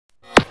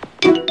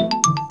Hello,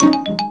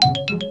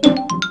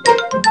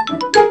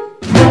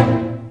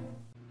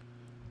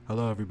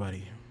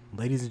 everybody.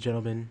 Ladies and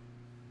gentlemen,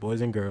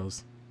 boys and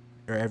girls,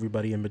 or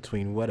everybody in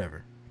between,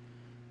 whatever.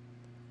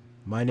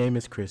 My name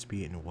is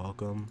Crispy, and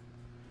welcome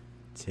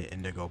to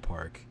Indigo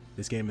Park.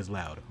 This game is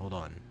loud. Hold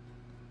on.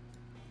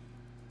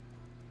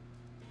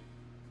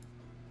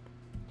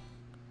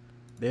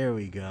 There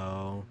we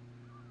go.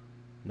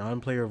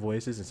 Non-player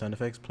voices and sound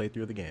effects play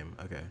through the game.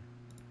 Okay.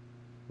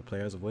 The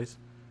player has a voice.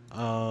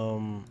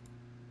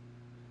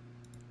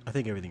 I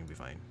think everything will be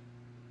fine.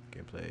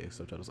 Gameplay,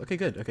 subtitles. Okay,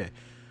 good. Okay.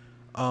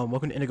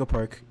 Welcome to Indigo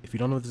Park. If you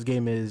don't know what this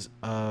game is,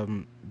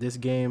 this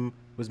game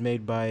was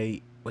made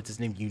by, what's his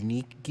name?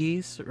 Unique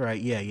Geese?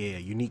 Right, yeah,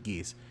 Unique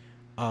Geese.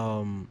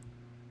 And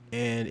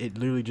it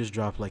literally just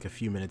dropped like a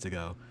few minutes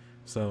ago.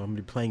 So I'm gonna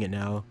be playing it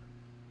now.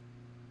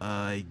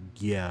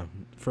 Yeah.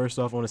 First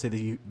off, I want to say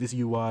that this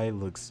UI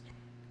looks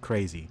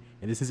crazy.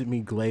 And this isn't me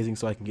glazing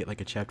so I can get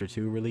like a chapter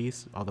 2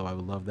 release, although I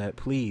would love that.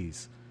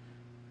 Please.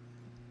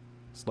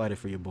 Slide it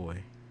for your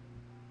boy.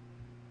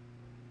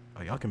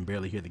 Oh, y'all can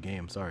barely hear the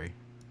game, sorry.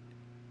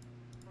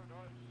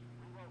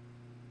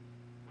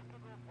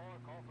 Indigo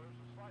Park offers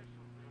a slice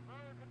of the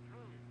American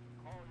dream to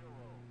call your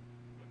own.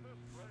 In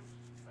this place,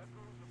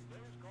 echoes of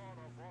days gone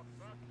are brought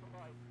back to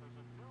life as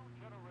a new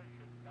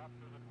generation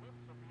captures a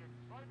glimpse of the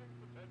exciting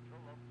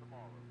potential of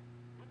tomorrow.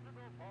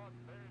 Indigo Park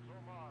pays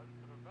homage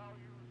to the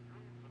values,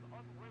 dreams, and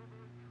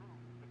unwavering truth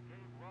that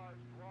gave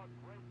rise to our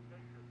great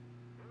nation.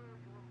 Here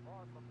you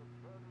embark on the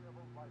journey of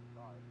a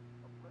lifetime,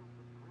 a place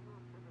of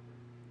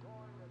creativity,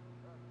 joy, and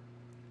adventure,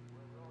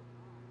 where your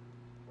dreams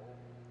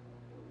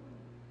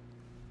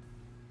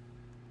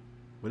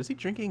What is he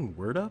drinking?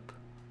 Word up?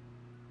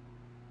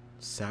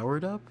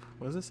 Soured up?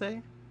 What does it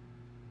say?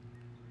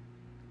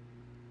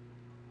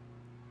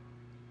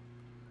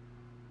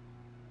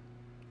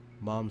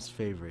 Mom's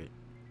favorite.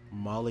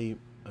 Molly.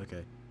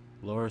 Okay.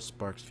 Laura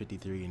Sparks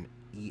 53 and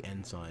E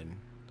Ensign.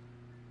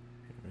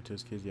 To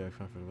his kids, yeah, I'm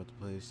confident about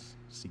the place.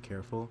 See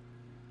careful.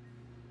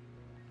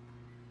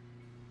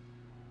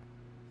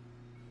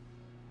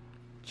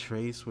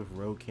 Trace with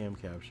row cam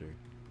capture.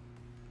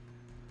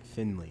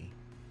 Finley.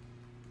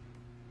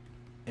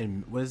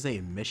 And what does it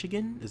say?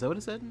 Michigan? Is that what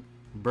it said?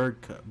 Bird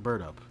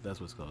up. That's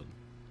what it's called.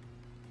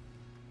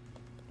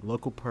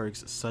 Local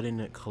parks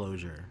sudden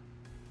closure.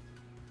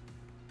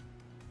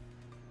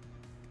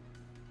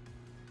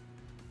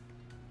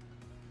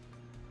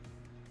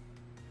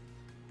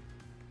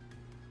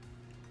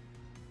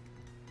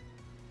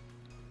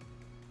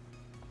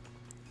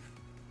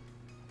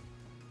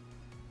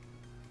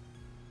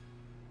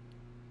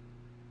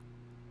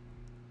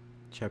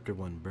 Chapter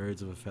 1,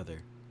 Birds of a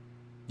Feather.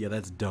 Yeah,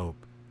 that's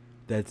dope.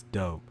 That's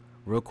dope.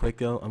 Real quick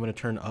though, I'm gonna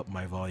turn up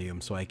my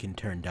volume so I can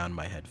turn down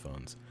my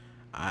headphones.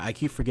 I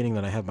keep forgetting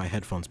that I have my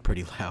headphones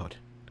pretty loud.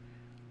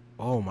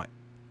 Oh my,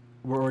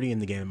 we're already in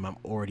the game. I'm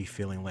already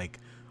feeling like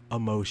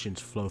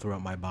emotions flow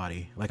throughout my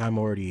body. Like I'm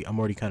already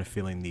kind of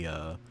feeling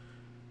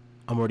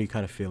I'm already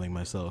kind of feeling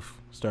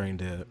myself starting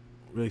to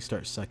really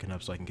start sucking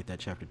up so I can get that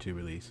chapter 2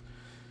 release.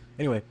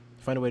 Anyway,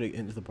 find a way to get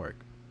into the park.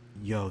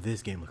 Yo,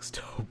 this game looks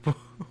dope.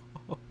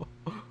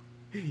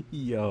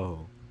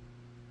 Yo.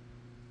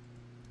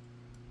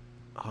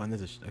 Oh, and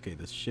there's a okay.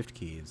 The shift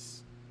key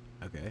is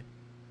okay.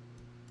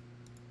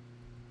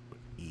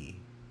 E.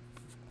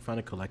 Find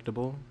a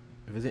collectible.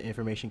 Visit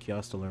information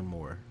kiosk to learn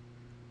more.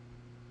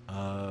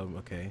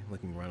 Okay.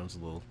 Looking around is a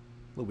little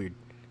weird.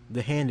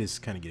 The hand is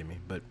kind of getting me,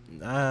 but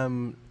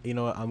you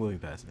know what? I'm moving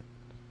past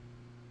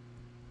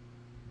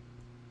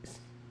it.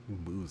 It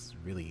moves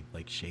really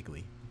like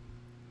shakily.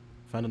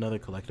 Find another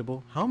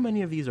collectible. How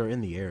many of these are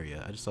in the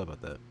area? I just thought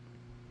about that.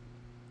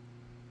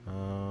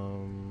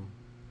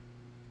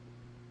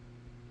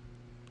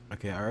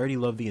 Okay, I already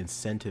love the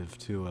incentive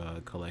to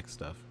collect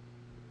stuff.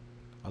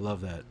 I love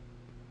that.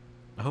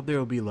 I hope there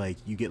will be like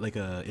you get like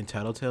in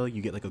Tattletale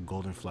you get like a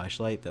golden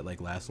flashlight that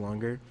like lasts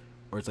longer,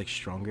 or it's like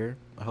stronger.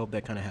 I hope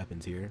that kind of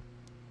happens here.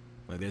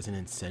 Like there's an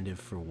incentive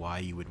for why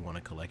you would want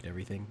to collect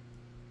everything.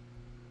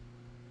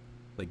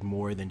 Like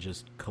more than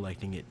just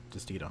collecting it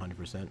just to get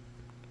 100%.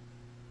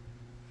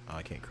 Oh,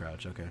 I can't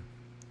crouch. Okay.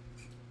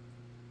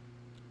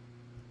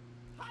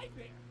 Hi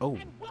there, Oh.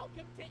 and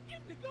welcome to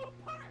Indigo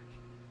Park,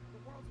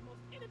 the world's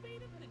most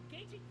innovative and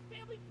engaging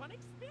family fun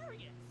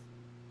experience.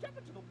 Jump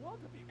into the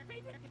world of your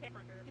favorite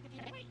hamburger.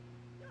 Wait,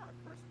 you're our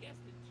first guest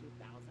in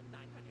 2,920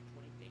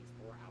 days,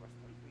 4 hours,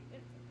 23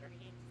 minutes, and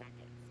 38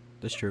 seconds.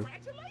 That's true.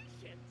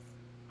 Congratulations!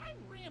 I'm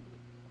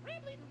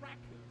Rambly the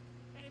raccoon,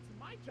 and it's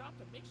my job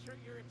to make sure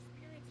your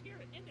experience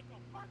here at Indigo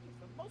Park is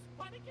the most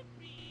fun it can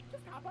be.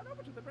 Just hop on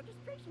over to the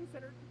registration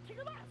center to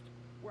your left,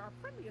 where our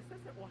friendly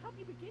assistant will help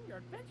you begin your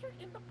adventure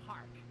in the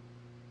park.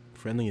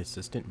 Friendly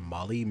assistant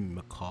Molly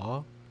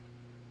McCaw.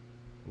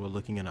 We're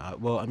looking at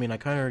well, I mean, I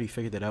kind of already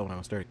figured that out when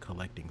I started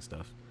collecting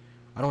stuff.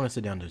 I don't want to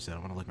sit down just yet. I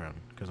want to look around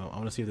because I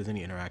want to see if there's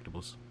any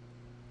interactables.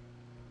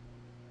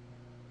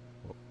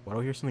 Why do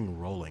I hear something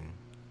rolling?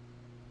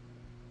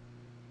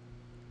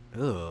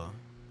 Ugh.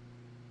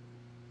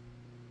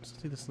 Let's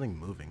see this thing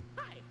moving.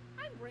 Hi,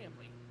 I'm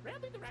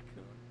Rambly the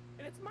raccoon,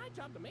 and it's my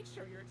job to make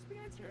sure your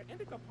experience here at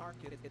Indigo Park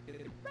is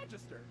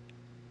registered.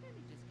 Let me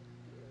just get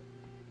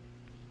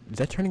good. Is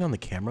that turning on the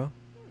camera?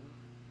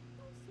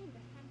 Don't seem to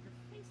have your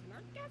face in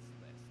our guest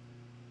list.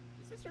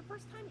 Is this your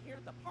first time here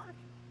at the park?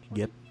 Or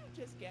Yep. did you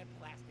just get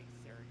plastic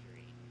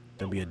surgery?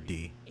 Don't No be a worries.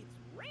 D. It's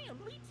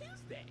Rambly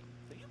Tuesday,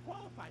 so you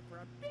qualify for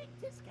a big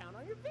discount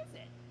on your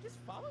visit. Just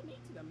follow me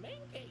to the main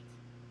gate.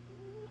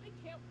 I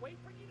can't wait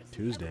for you to see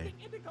Tuesday.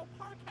 everything Indigo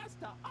Park has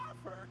to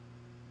offer.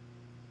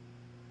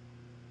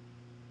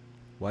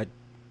 What?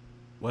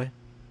 What?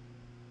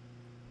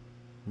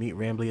 Meet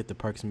Rambly at the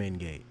park's main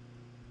gate.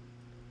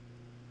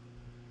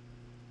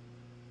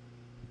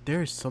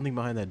 There is something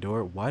behind that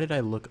door. Why did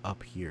I look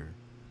up here?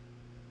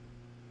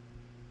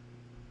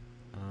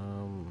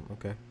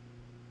 Okay.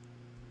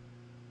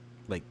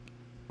 Like,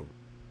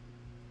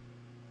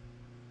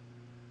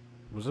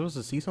 was I supposed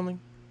to see something?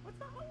 What's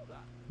the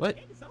holdup? What?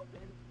 The gate is open.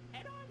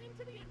 Head on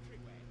into the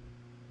entryway.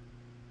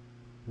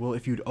 Well,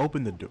 if you'd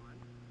open the door.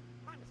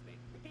 My mistake.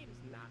 The gate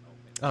is not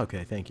open.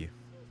 Okay, thank you.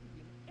 Seems to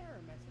be an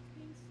error message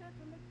being sent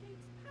from the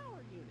gate's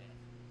power unit.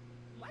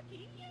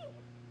 Lucky you!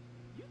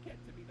 You get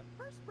to be the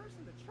first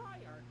person to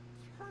try our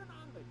turn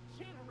on the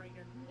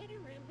generator mini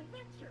ramp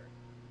adventure.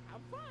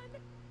 Have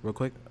fun!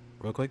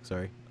 Real quick,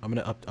 sorry. I'm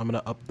gonna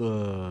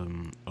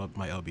up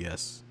my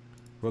OBS.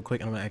 Real quick,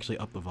 and I'm gonna actually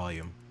up the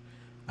volume.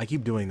 I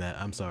keep doing that,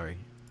 I'm sorry.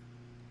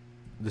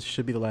 This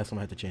should be the last time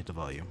I have to change the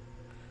volume.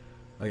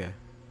 Okay.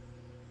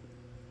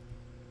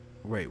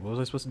 Wait, what was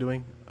I supposed to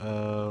doing?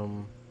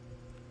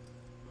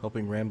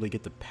 Helping Rambly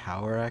get the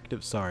power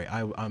active? Sorry,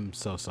 I'm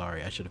so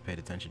sorry. I should have paid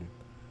attention.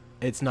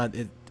 It's not,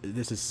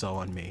 this is so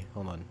on me.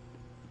 Hold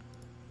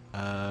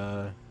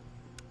on.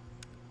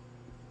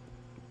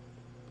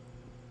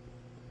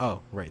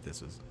 Oh, right,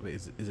 this is, wait,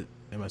 is it,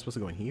 am I supposed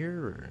to go in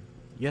here, or?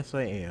 Yes,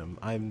 I am.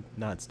 I'm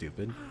not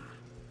stupid.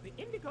 The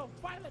Indigo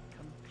Violet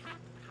Compact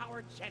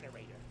Power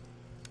Generator.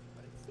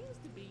 But it seems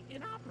to be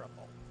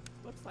inoperable.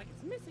 Looks like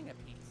it's missing a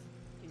piece.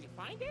 Can you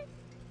find it?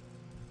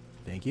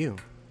 Thank you.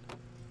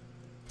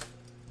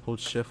 Hold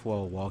shift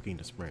while walking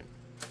to sprint.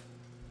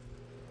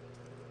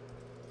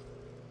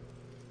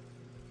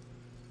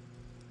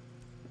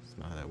 That's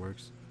not how that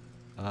works.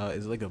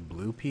 Is it like a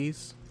blue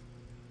piece?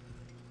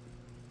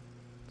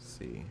 Let's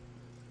see.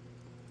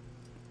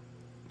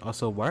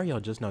 Also, why are y'all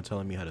just now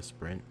telling me how to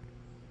sprint?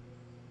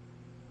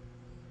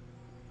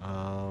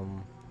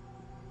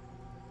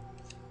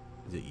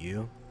 Is it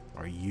you?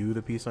 Are you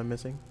the piece I'm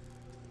missing?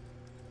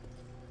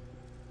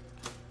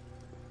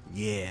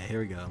 Yeah, here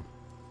we go.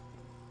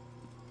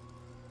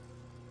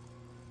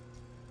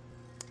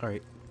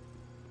 Alright.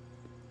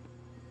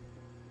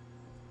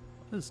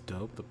 This is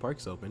dope. The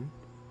park's open.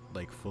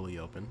 Like, fully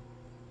open.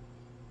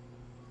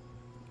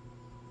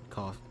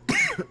 Cough.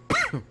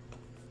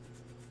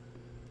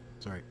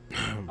 Sorry.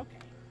 Okay,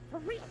 for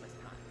real this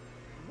time.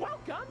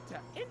 Welcome to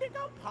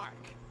Indigo Park.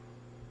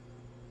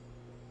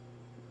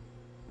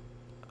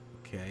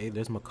 Okay,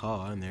 there's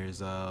Macaw, and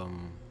there's,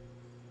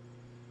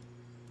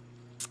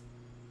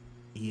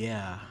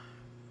 yeah.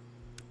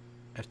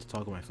 I have to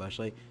toggle my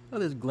flashlight. Oh,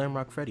 there's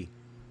Glamrock Freddy.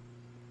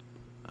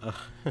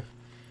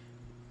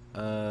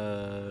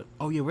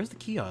 Oh yeah, where's the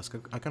kiosk?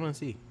 I kind of want to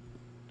see.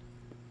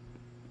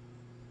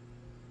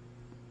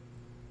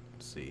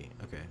 Let's see.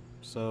 Okay,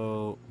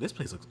 so this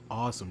place looks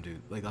awesome,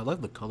 dude. Like, I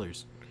love the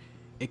colors.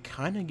 It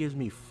kind of gives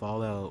me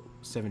Fallout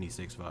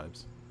 76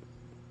 vibes.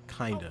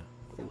 Kinda.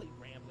 Oh, silly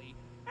Rambly.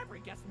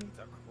 Every guest needs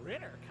a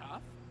critter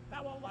cuff.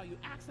 That will allow you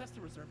access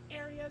to reserved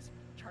areas,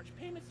 charge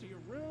payments to your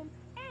room,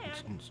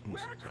 and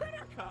wear a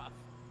critter cuff.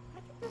 I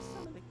think there's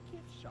some in the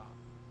gift shop.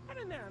 Head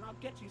in there and I'll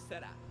get you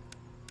set up.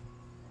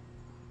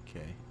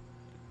 Okay.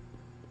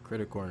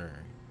 Critter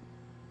Corner.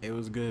 It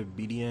was good,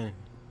 BDN.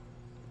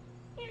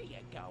 Here you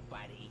go,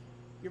 buddy.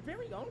 Your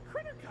very own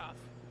critter cuff.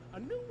 A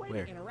new way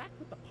Where? to interact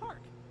with the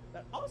park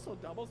that also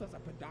doubles as a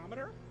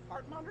pedometer,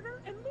 heart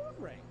monitor, and mood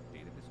ring.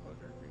 Data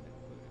disclosure agreement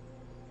included.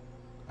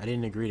 I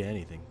didn't agree to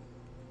anything.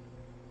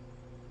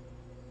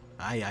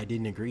 I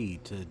didn't agree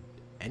to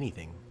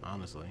anything,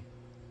 honestly.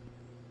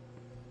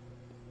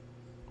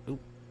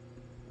 Oop.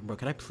 Bro,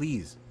 can I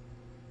please?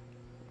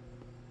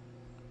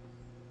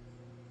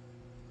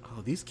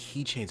 Oh, these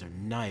keychains are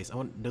nice.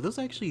 Do those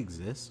actually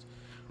exist?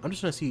 I'm just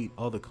trying to see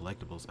all the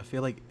collectibles. I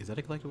feel like, is that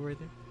a collectible right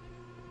there?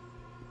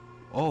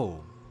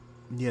 Oh,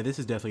 yeah, this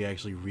is definitely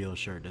actually real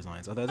shirt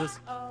designs. I thought this.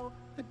 Uh-oh,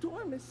 the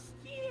door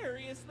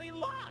mysteriously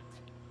locked.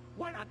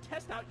 Why not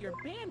test out your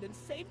band and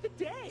save the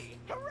day?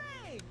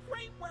 Hooray!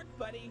 Great work,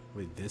 buddy.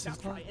 Wait, this Now is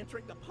try locked?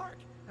 entering the park,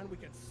 and we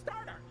can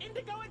start our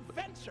Indigo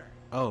adventure.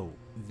 Oh,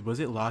 was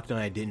it locked and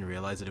I didn't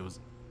realize that it was?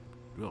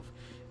 Oof.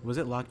 Was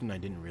it locked and I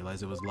didn't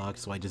realize it was locked,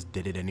 so I just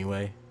did it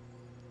anyway?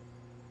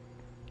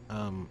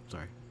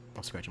 Sorry,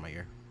 I'm scratching my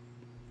ear.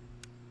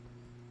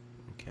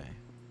 Okay.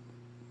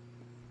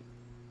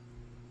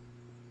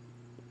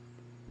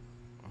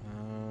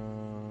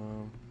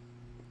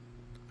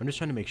 I'm just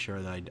trying to make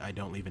sure that I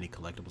don't leave any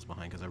collectibles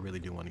behind, because I really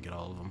do want to get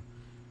all of them.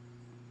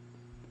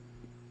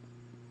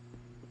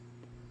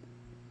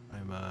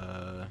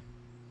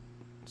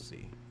 Let's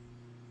see.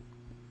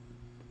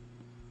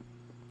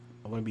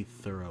 want to be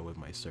thorough with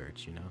my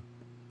search, you know.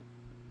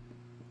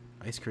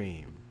 Ice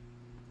cream.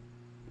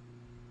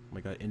 Oh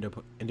my god,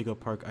 Indigo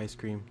Park ice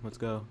cream. Let's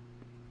go.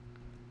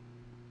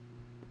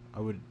 I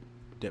would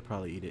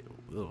probably eat it.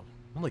 Ugh,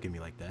 don't look at me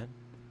like that.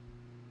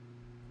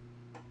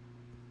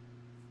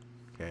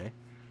 Okay.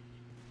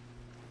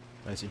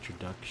 Nice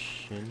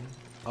introduction.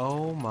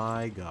 Oh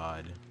my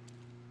god.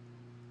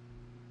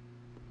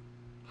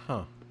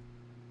 Huh.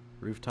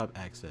 Rooftop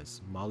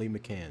access. Molly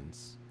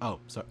McCann's. Oh,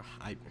 sorry.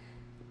 I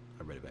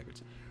read it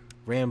backwards.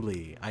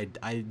 Rambly.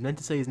 I meant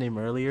to say his name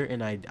earlier,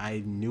 and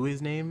I knew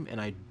his name, and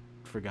I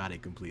forgot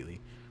it completely.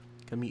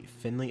 Come meet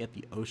Finley at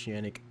the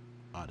Oceanic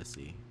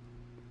Odyssey.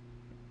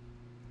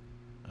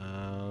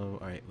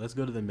 Alright, let's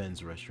go to the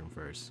men's restroom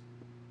first.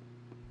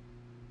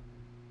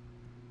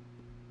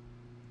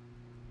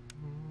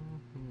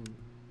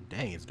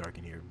 Dang, it's dark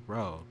in here.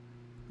 Bro,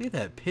 look at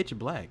that pitch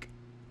black.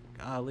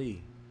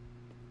 Golly.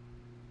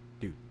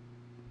 Dude.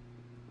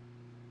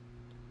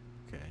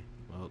 Okay,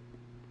 well,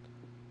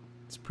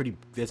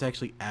 that's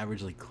actually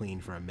averagely clean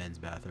for a men's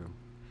bathroom.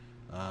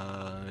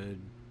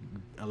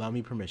 Allow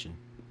me permission.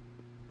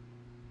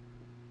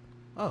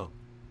 Oh.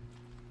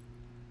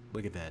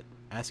 Look at that.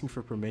 Asking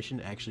for permission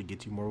actually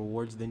gets you more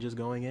rewards than just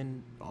going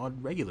in on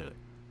regularly.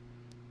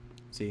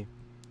 See?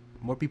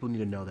 More people need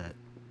to know that.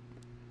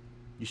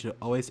 You should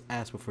always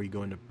ask before you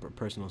go into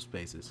personal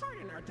spaces.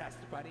 Pardon our dust,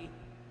 buddy.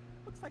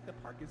 Looks like the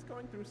park is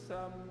going through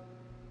some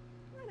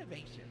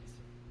renovations.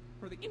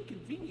 For the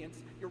inconvenience,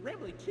 your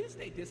Rambly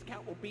Tuesday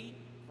discount will be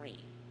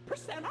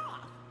 3%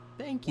 off.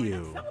 Thank Why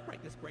you. not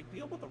celebrate this great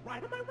deal with a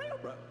ride on my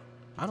railroad?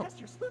 I To don't- test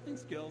your sleuthing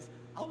skills,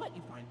 I'll let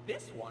you find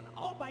this one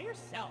all by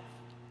yourself.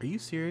 Are you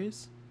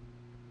serious?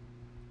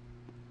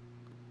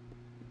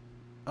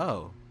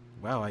 Oh,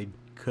 wow, I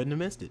couldn't have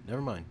missed it.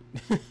 Never mind.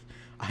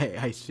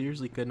 I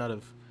seriously could not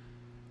have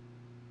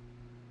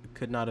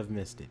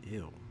missed it.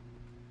 Ew.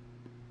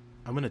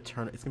 I'm gonna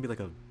turn it's gonna be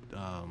like a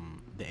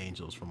the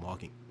angels from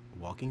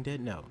Walking Dead?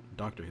 No,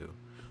 Doctor Who.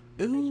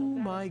 Ooh Official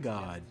data my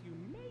suggests god. You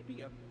may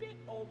be a bit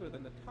older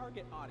than the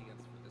target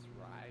audience for this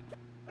ride,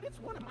 but it's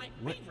one of my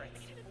What? favorites.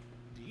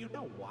 Do you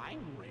know why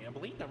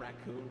Rambly the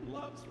raccoon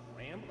loves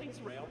Rambling's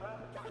railroad?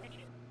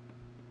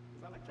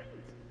 Because I like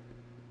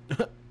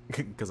trains.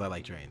 Because I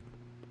like train.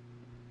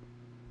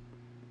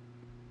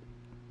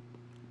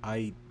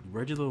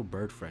 Where'd your little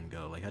bird friend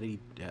go? Like, how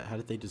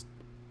did they just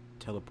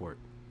teleport?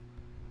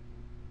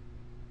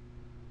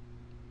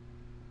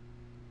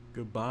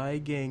 Goodbye,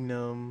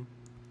 Gangnam.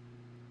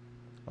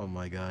 Oh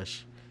my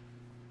gosh.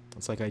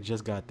 It's like I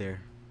just got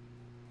there.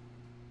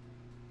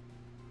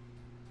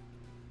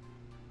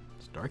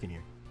 It's dark in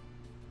here.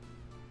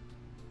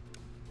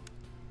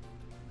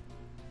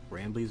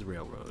 Rambly's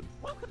Railroad.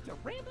 Welcome to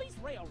Rambly's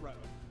Railroad.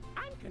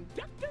 I'm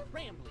Conductor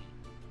Rambly.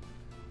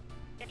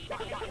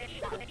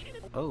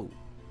 Oh.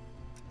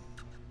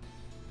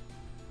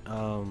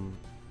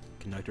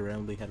 Conductor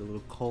Rambly had a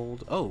little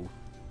cold. Oh.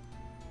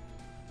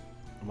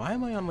 Why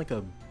am I on like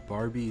a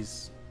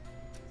Barbie's?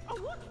 Oh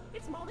look,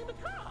 it's Molly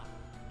McCaw.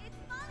 It's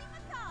Molly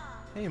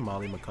McCaw. Hey,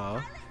 Molly McCaw. I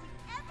let you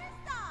ever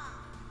stop.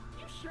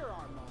 You sure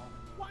are,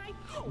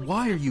 Mom.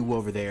 Why are you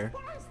over there?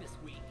 Bars this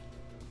week.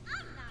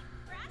 I'm not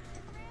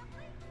crashing,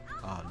 Rambly.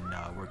 Oh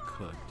no, we're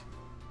cooked.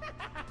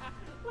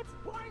 What's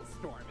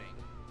barnstorming?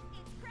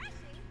 It's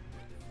crashing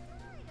with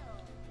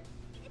style.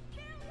 It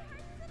barely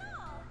hurts at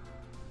all.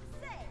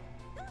 Say,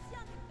 those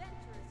young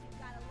adventurers you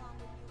got along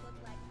with you look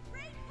like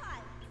great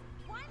pilots.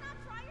 Why not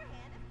try your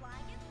hand at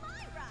flying in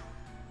my ride?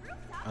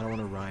 Rooftop I don't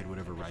want to ride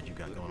whatever ride you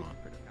got going on.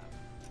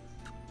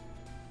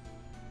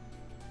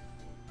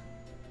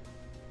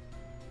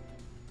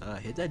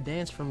 Hit that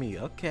dance for me,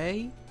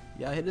 okay?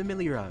 Yeah, hit the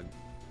Millie Rock.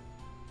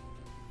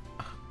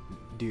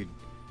 Dude,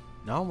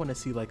 now I want to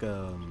see like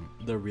the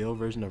real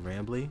version of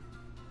Rambly,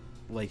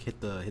 like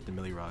hit the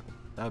Millie Rock.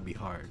 That would be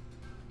hard.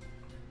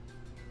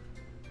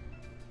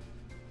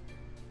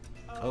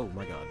 Oh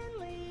my god.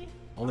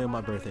 Only on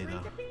my birthday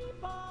though.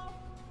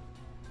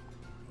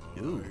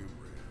 Ooh.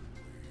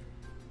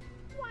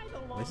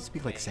 Why does it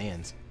speak like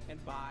Sans?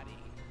 And body.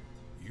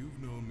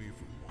 You've known me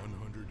for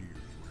 100 years,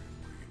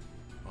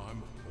 Rambly.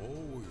 I'm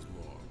always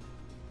long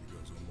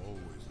because I'm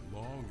always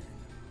longing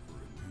for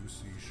a new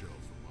seashell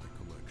for my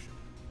collection.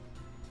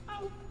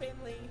 Oh,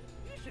 Finley,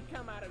 you should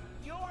come out of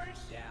your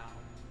shell.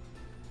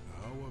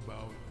 How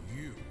about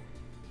you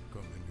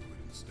come into it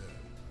instead?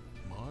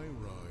 My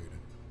ride,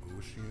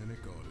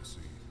 Oceanic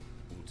Odyssey,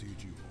 will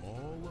teach you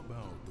all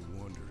about the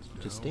wonders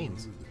Just down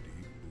stains. under the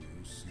deep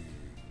blue sea.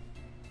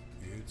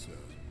 It's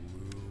as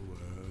blue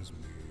as me.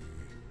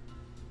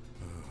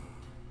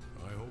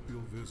 I hope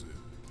you'll visit.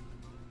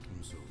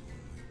 I'm so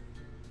lonely.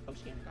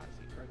 Oceanic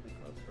Odyssey currently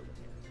closed for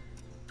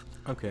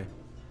repairs. Okay.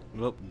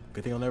 Well,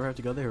 good thing I'll never have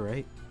to go there,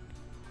 right?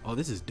 Oh,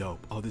 this is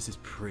dope. Oh, this is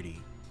pretty.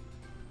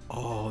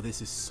 Oh,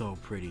 this is so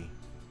pretty.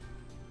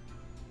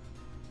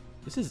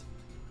 This is...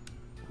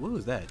 What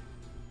was that?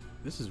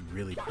 This is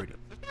really pretty.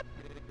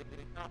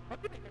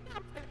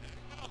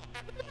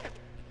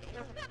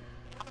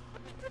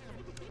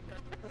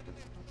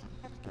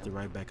 Get the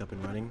ride back up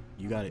and running.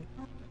 You got it.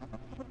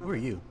 Who are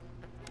you?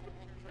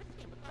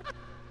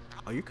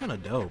 Oh, you're kind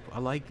of dope. I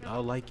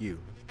like you. You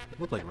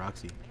look like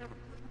Roxy.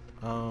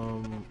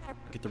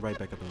 Get the right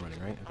back up and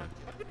running, right? Okay.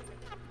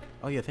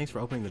 Oh yeah, thanks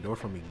for opening the door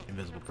for me,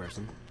 invisible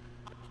person.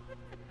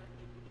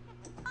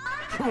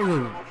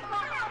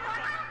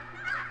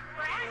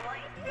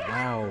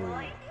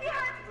 Wow.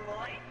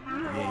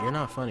 Yeah, you're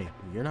not funny.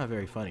 You're not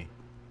very funny.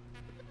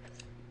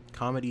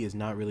 Comedy is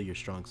not really your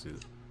strong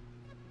suit.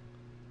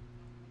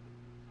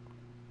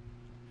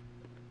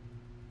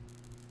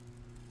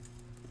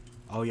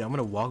 Oh yeah, I'm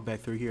gonna walk back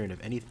through here, and if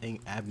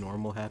anything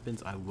abnormal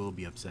happens, I will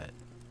be upset.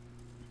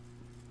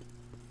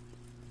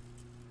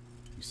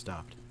 You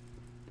stopped.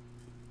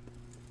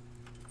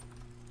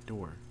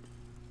 Door.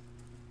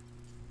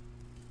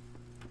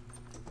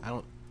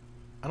 I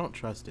don't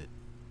trust it.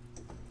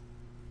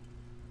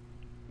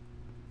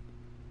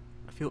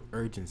 I feel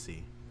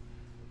urgency.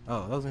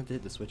 Oh, I was going to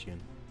hit the switch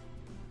again.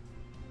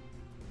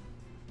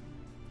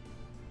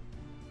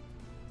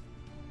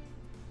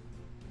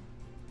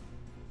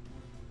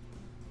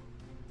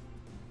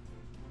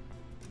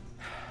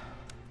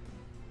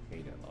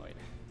 Hey there, Lloyd.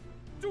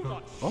 Do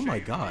not Oh my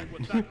shame God. me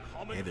with that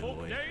common Hey there, folk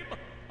Lloyd. name.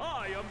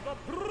 I am the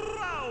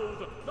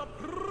proud, the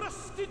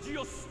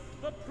prestigious,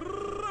 the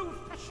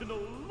professional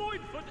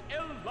Lloydford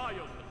L.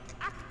 Lion,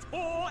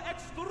 actor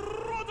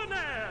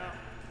extraordinaire.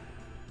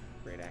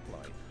 Great act,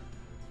 Lloyd.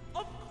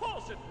 Of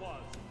course it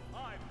was.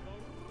 I'm the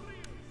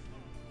real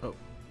star.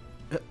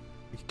 Oh.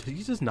 Could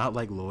you just not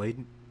like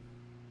Lloyd?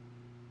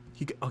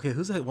 Okay,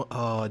 who's that one?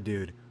 Oh,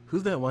 dude.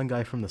 Who's that one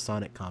guy from the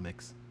Sonic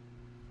comics?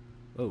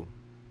 Oh.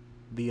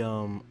 The,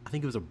 I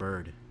think it was a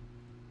bird.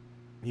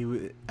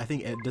 I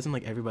think, doesn't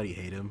like everybody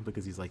hate him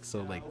because he's like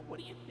so like, What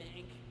do you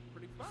think?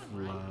 Pretty fun,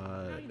 right?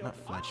 Now you know not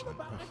all flatulent.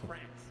 about my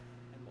friends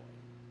and Lloyd.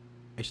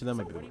 Actually, that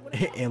might be what the do one.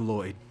 you wanna know? And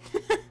Lloyd.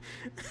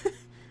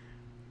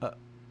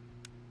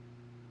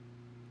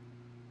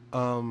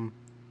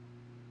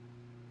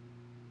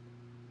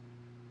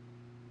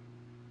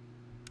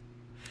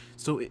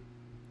 So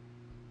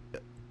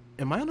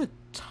am I on a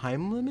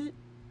time limit?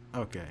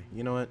 Okay,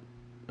 you know what?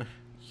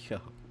 Yo.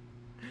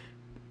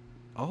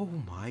 Oh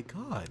my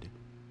God.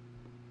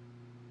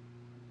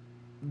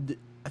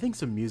 I think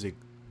some music,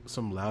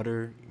 some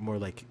louder, more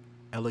like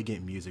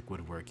elegant music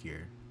would work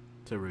here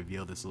to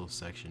reveal this little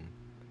section.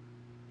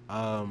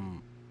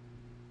 Wow.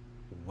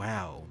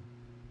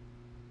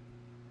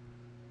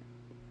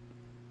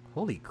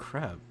 Holy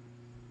crap.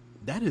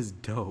 That is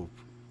dope.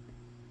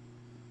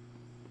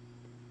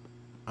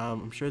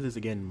 I'm sure there's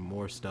again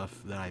more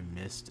stuff that I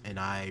missed, and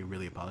I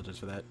really apologize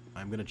for that.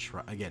 I'm gonna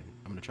try again.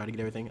 I'm gonna try to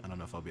get everything. I don't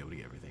know if I'll be able to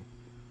get everything.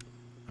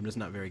 I'm just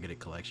not very good at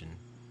collection.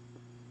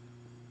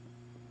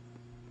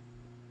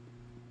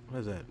 What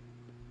is that?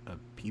 A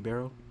pea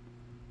barrel?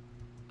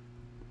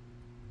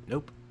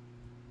 Nope.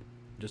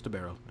 Just a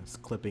barrel. It's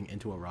clipping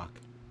into a rock.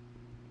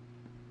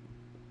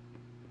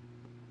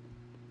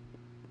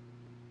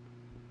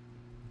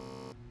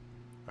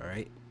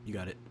 Alright, you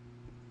got it.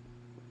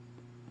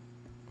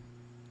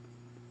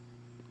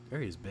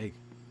 Area is big.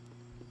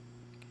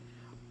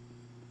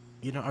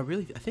 You know, I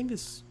think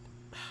this...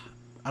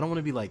 I don't want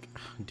to be like...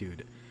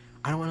 Dude,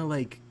 I don't want to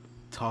like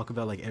talk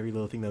about like every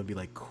little thing that would be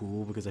like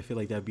cool, because I feel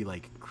like that would be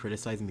like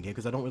criticizing the game,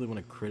 because I don't really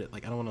want to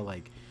like I don't want to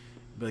like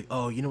be like,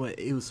 oh, you know what,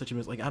 it was such a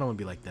like, I don't want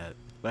to be like that.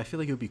 But I feel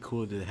like it would be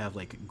cool to have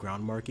like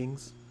ground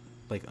markings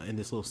like in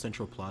this little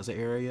central plaza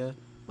area,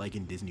 like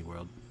in Disney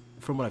World,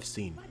 from what I've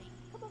seen. Buddy,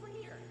 come over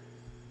here.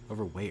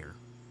 Over where?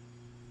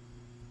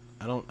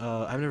 I don't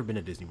I've never been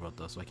to Disney World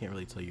though, so I can't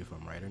really tell you if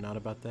I'm right or not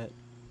about that.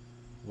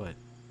 What?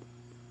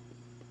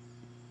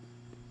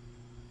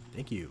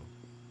 Thank you.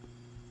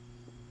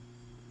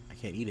 I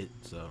can't eat it,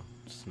 so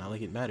it's not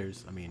like it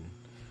matters. I mean,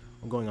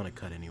 I'm going on a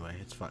cut anyway.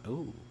 It's fine.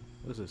 Ooh,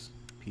 what is this?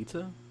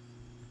 Pizza?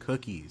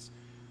 Cookies.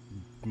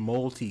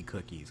 Moldy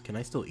cookies. Can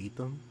I still eat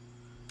them?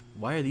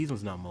 Why are these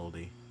ones not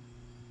moldy?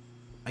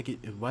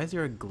 Why is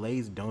there a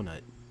glazed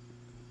donut?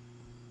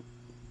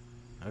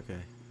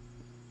 Okay.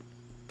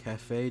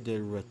 Café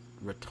de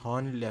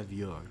Raton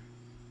Laveur.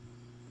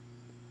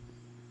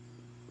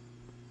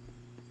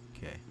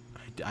 Okay.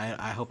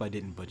 I hope I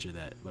didn't butcher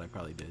that, but I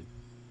probably did.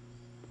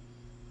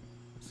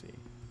 Let's see.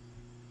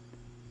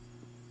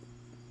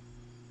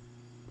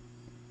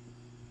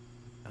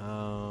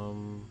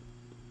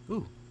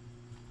 Ooh.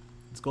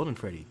 It's Golden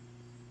Freddy.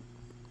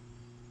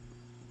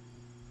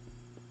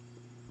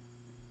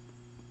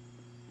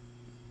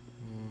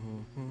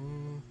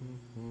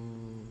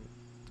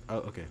 Oh,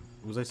 okay.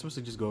 Was I supposed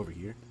to just go over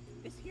here?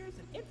 This here is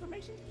an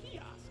information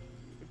kiosk.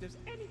 If there's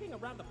anything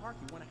around the park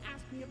you want to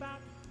ask me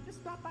about,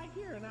 just stop by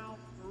here and I'll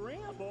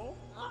ramble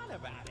on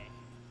about it.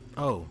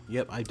 Oh,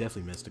 yep, I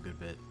definitely missed a good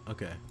bit.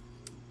 Okay.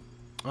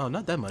 Oh,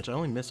 not that much. I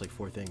only missed like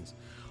 4 things.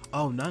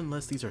 Oh, not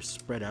unless these are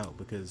spread out,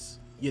 because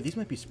yeah, these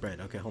might be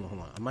spread. Okay, hold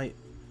on. I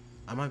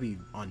might be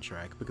on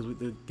track because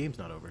the game's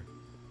not over.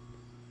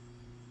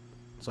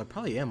 So I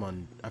probably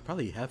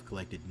have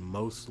collected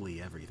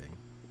mostly everything.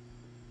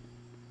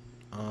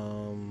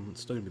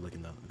 Still gonna be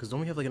looking though, because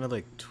don't we have like another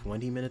like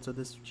 20 minutes of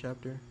this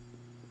chapter?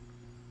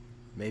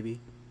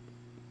 Maybe.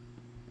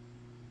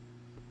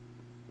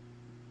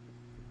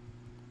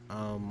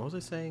 What was I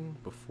saying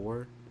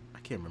before? I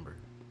can't remember.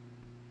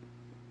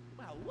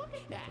 Well, look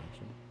at that.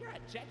 You're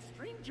at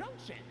Jetstream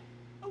Junction.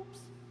 Oops.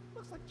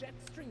 Looks like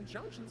Jetstream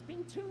Junction's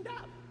being tuned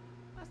up.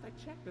 Last I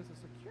checked, there's a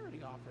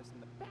security office in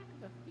the back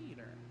of the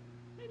theater.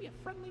 Maybe a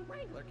friendly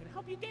wrangler can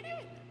help you get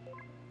in.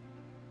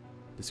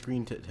 The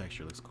screen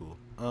texture looks cool.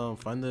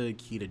 Find the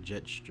key to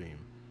Jetstream.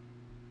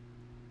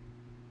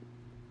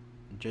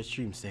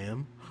 Jetstream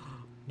Sam?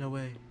 No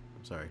way.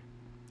 I'm sorry.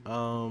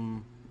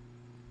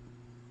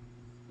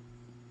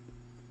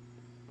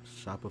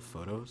 Shop of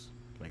photos?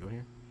 Can I go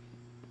here?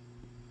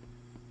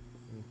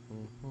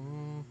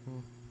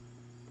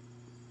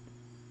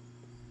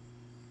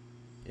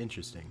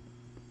 Interesting.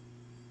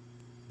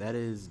 That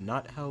is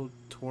not how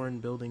torn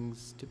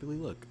buildings typically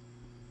look.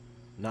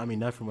 No, I mean,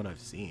 not from what I've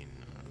seen.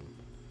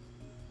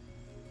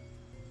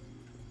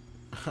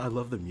 I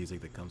love the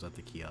music that comes out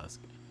the kiosk.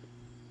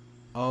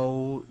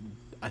 Oh,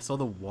 I saw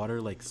the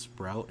water like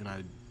sprout and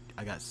I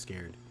got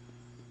scared.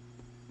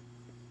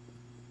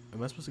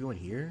 Am I supposed to go in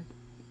here?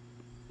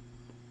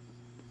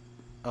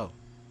 Oh.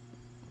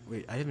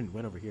 Wait, I haven't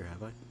went over here,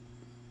 have I?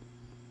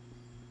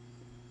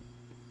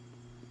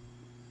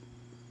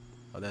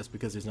 Oh, that's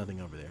because there's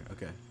nothing over there.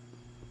 Okay.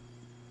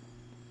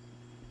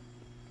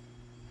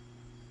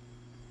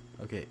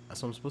 Okay,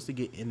 so I'm supposed to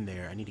get in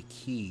there. I need a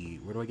key.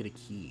 Where do I get a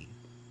key?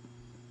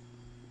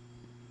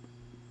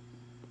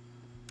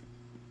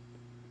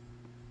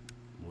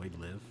 Lloyd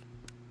live?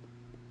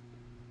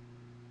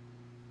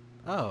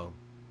 Oh.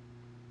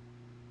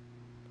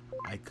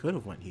 I could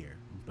have went here,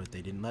 but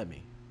they didn't let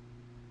me.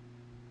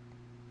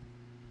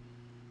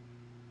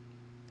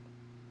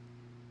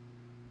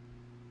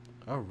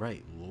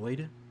 Alright,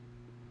 Lloyd.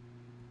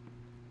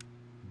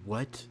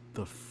 What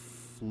the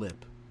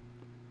flip?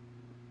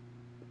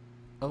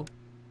 Oh.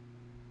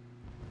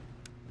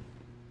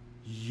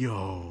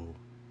 Yo.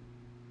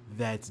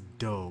 That's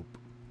dope.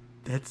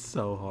 That's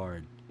so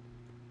hard.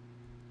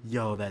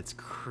 Yo, that's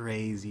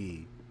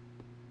crazy.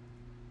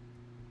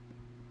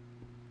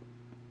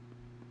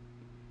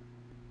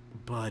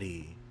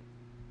 Buddy.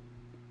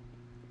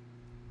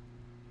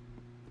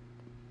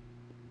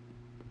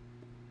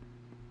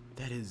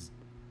 That is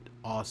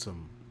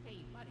awesome.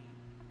 Hey, buddy.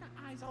 I've got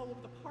eyes all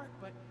over the park,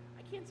 but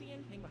I can't see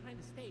anything behind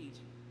the stage.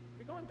 If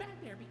you're going back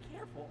there, be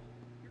careful.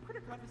 Your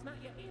critter cup is not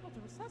yet able to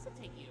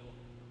resuscitate you.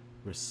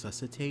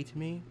 Resuscitate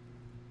me?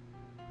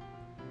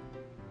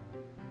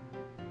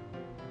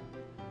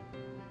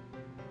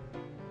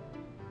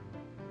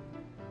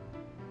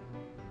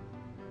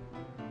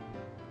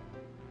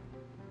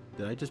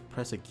 Did I just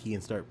press a key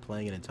and start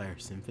playing an entire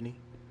symphony?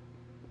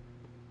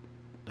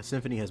 A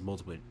symphony has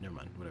multiple. Never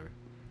mind. Whatever.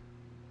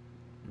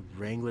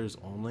 Wranglers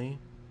only.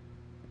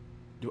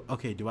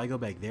 Okay. Do I go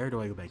back there? Or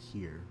do I go back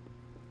here?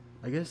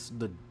 I guess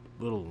the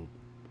little.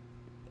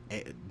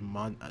 I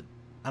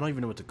don't even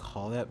know what to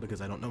call that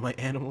because I don't know my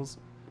animals.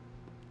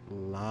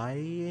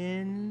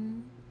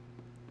 Lion.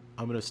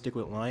 I'm gonna stick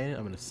with lion.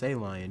 I'm gonna say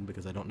lion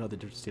because I don't know the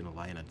difference between a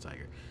lion and a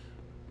tiger.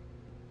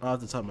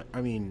 Off the top of my.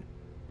 I mean.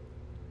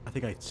 I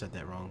think I said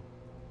that wrong.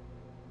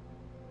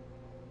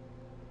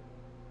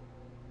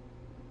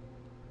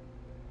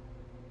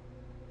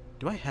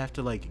 Do I have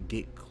to, like,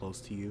 get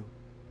close to you?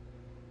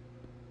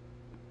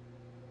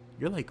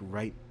 You're, like,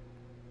 right...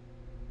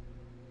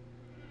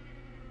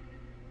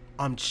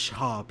 I'm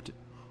chopped.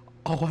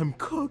 Oh, I'm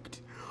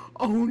cooked.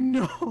 Oh,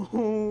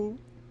 no.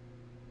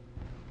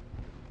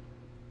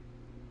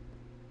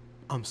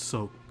 I'm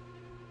so...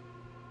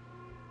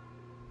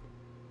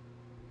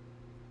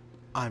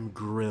 I'm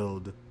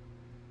grilled.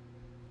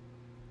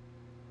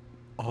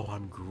 Oh,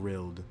 I'm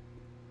grilled.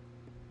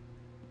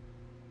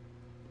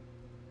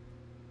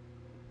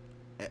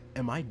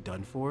 Am I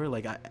done for?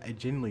 Like, I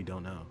genuinely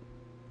don't know.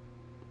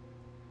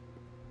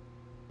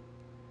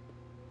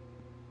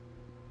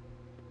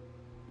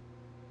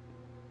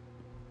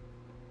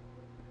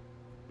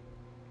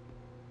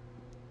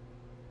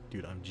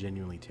 Dude, I'm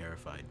genuinely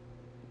terrified.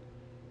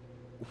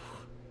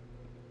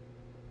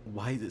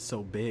 Why is it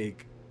so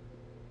big?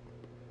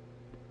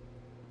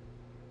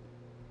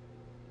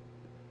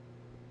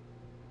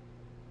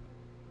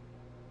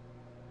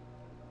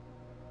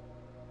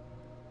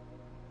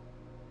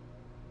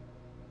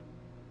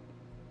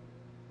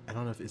 I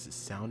don't know if is it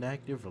sound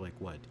active or like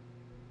what.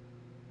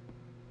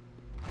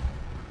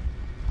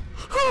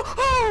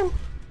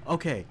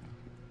 Okay.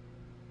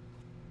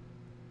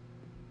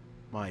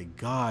 My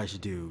gosh,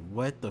 dude,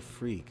 what the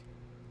freak?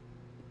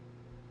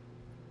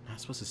 Not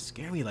supposed to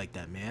scare me like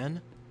that,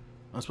 man.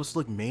 I'm supposed to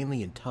look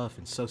manly and tough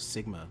and so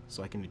sigma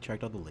so I can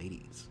attract all the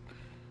ladies.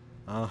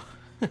 Oh.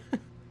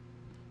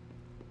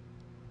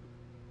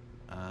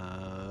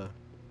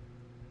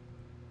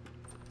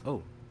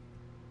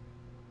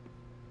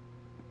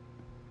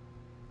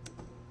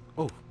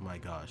 Oh my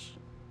gosh.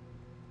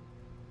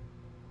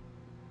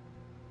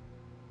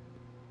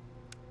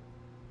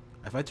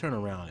 If I turn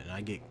around and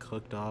I get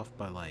cooked off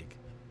by like...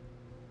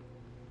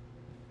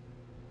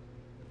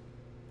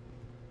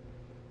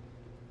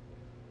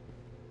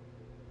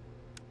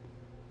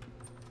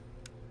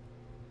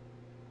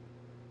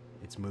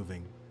 It's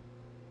moving.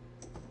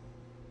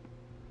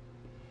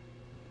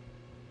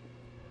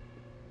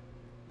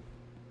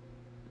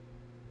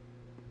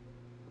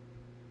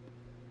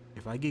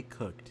 if I get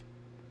cooked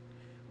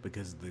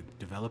because the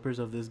developers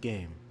of this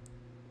game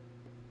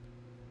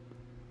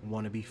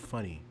want to be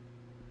funny,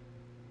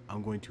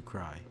 I'm going to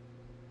cry.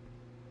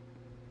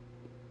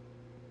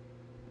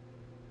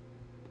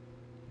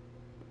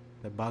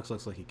 That box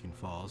looks like it can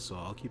fall, so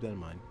I'll keep that in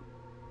mind.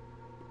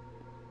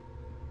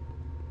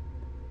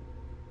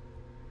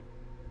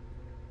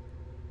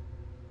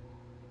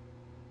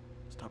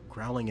 Stop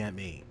growling at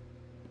me.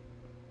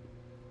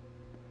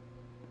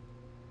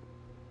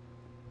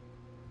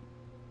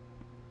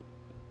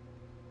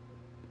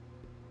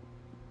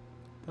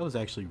 That was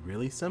actually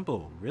really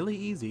simple, really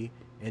easy,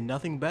 and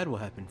nothing bad will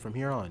happen from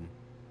here on.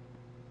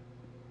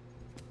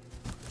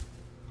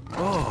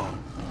 Oh,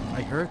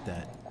 I heard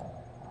that.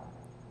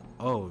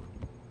 Oh.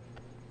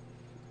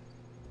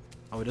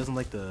 Oh, it doesn't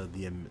like the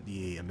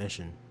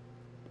emission.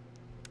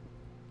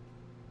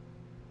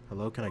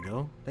 Hello, can I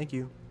go? Thank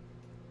you.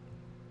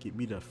 Get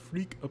me the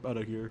freak up out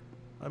of here.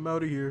 I'm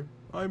out of here.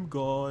 I'm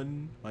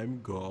gone. I'm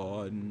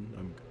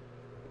gone.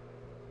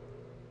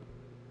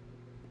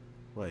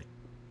 Wait.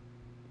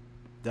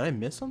 Did I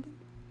miss something?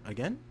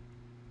 Again?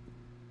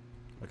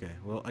 Okay,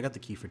 well, I got the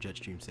key for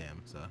Jetstream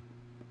Sam, so.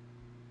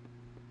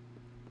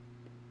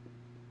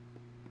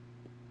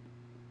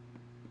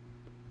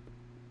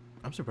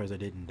 I'm surprised I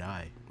didn't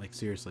die. Like,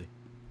 seriously.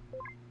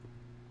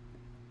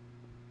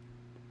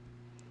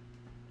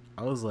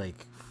 I was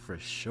like, for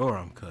sure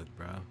I'm cooked,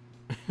 bro.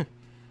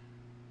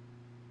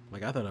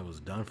 Like, I thought I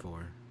was done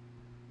for.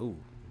 Ooh.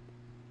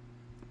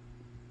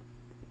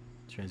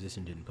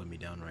 Transition didn't put me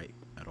down right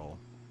at all.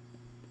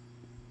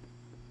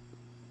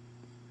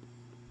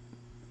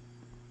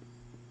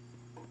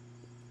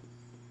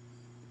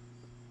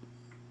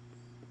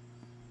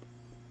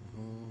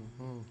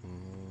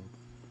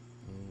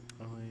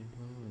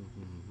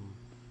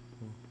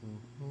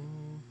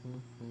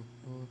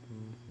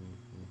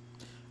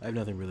 I have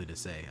nothing really to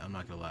say. I'm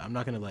not gonna lie. I'm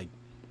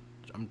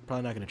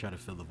probably not gonna try to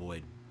fill the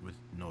void with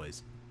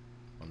noise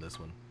on this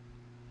one.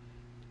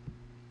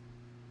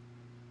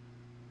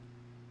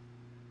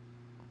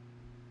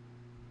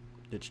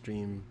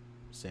 Ditchstream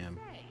Sam.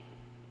 Hey,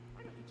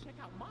 why don't you check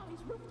out Molly's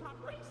rooftop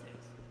races?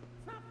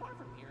 It's not far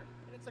from here,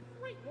 and it's a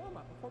great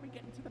warm-up before we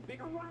get into the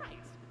bigger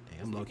rides. Hey,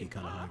 I'm low-key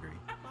kind of hungry.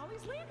 At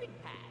Molly's landing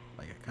pad.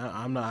 Like,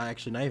 I'm not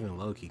actually not even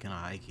low-key, kind of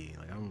high-key.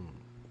 Like, I'm.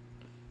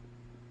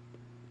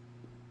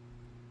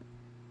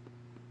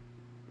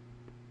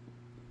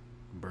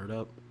 Bird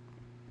up.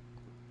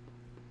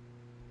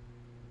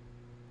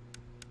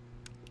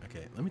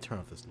 Okay, let me turn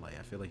off this light.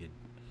 I feel like it.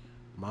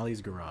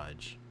 Molly's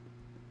garage.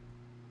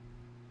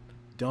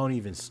 Don't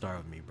even start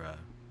with me, bruh.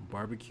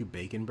 Barbecue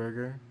bacon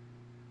burger.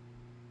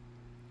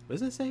 What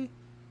does it say?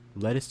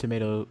 Lettuce,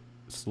 tomato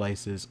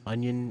slices,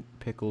 onion,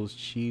 pickles,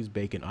 cheese,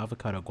 bacon,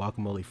 avocado,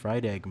 guacamole,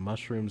 fried egg,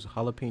 mushrooms,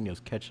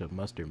 jalapenos, ketchup,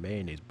 mustard,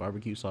 mayonnaise,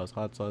 barbecue sauce,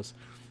 hot sauce,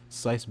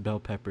 sliced bell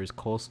peppers,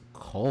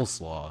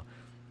 coleslaw,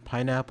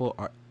 pineapple,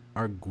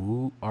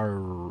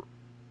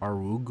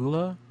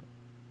 arugula,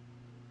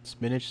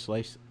 spinach,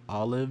 sliced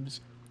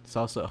olives,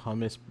 salsa,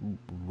 hummus,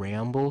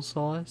 ramble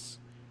sauce,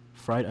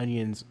 fried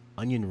onions,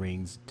 onion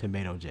rings,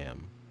 tomato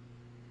jam.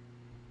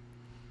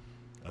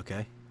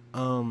 Okay.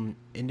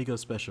 Indigo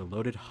special,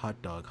 loaded hot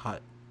dog,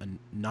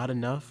 not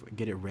enough,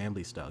 get it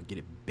Rambly style, get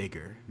it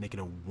bigger, make it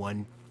a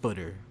 1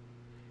 footer.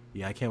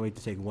 Yeah, I can't wait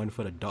to take 1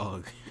 foot of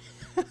dog.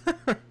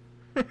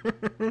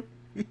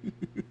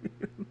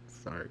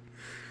 Sorry.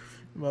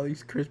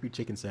 Molly's crispy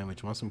chicken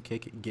sandwich. Want some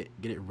cake? Get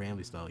it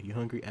Rambly style. You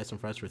hungry? Add some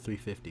fries for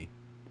 $3.50.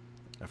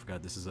 I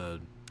forgot this is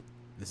an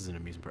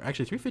amusement park.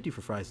 Actually, $3.50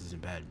 for fries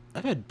isn't bad.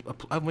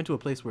 I went to a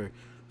place where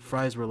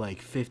fries were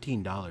like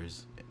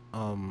 $15.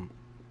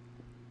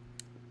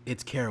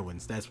 It's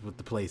Carowinds. That's what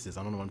the place is.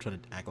 I don't know. I'm trying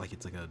to act like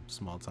it's like a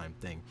small time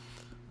thing.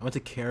 I went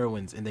to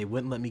Carowinds and they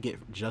wouldn't let me get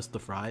just the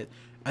fries.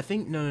 I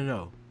think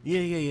no.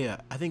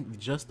 Yeah. I think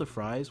just the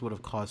fries would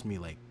have cost me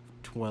like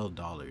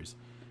 $12.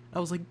 I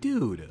was like,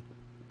 dude,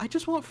 I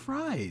just want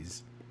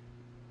fries.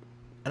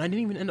 And I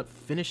didn't even end up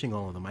finishing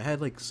all of them. I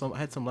had some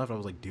left. I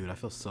was like, dude, I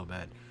feel so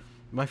bad.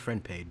 My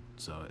friend paid,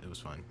 so it was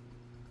fine.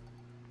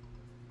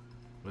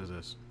 What is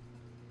this?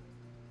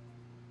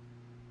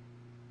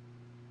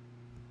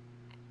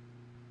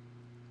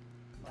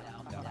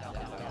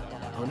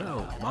 Oh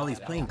no, Molly's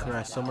plane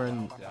crashed somewhere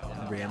in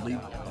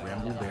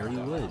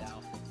Rambleberry Woods.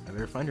 I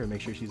better find her and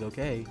make sure she's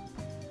okay.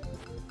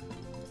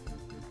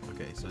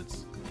 Okay, so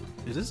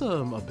is this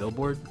a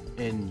billboard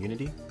in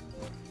Unity?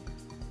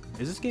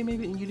 Is this game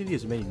maybe in Unity or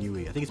is it made in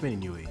UE? I think it's made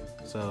in UE.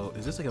 So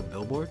is this like a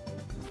billboard?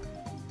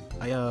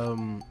 It's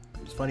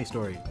a funny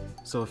story.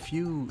 So a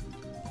few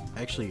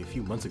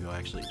months ago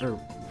actually, or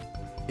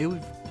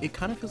it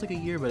kind of feels like a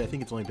year, but I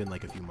think it's only been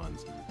like a few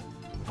months.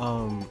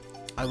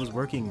 I was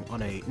working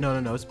on a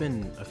no, it's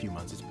been a few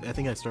months. I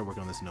think I started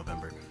working on this in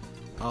November.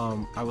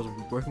 I was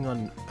working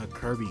on a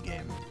Kirby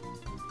game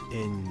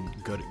in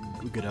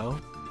Godot,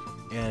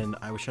 and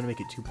I was trying to make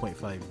it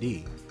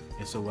 2.5D.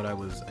 And so what I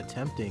was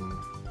attempting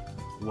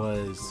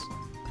was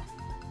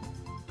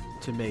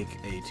to make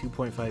a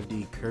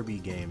 2.5D Kirby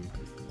game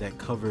that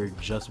covered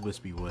just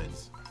Wispy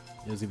Woods.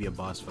 it was gonna be a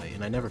boss fight,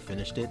 and I never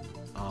finished it,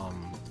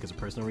 because of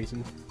personal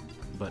reasons.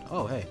 But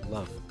oh hey,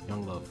 love,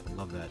 young love,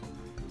 love that.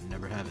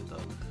 Never have it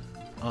though.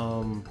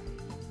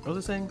 What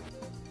was I saying?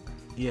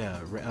 Yeah,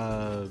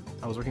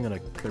 I was working on a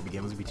Kirby game.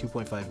 It was gonna be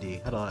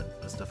 2.5D. Had a lot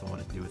of stuff I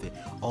wanted to do with it.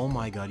 Oh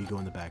my god, you go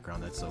in the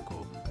background. That's so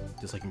cool.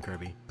 Just like in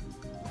Kirby.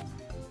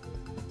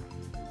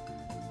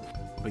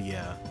 But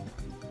yeah,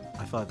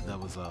 I thought that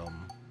was I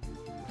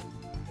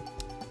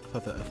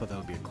thought that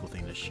would be a cool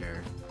thing to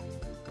share.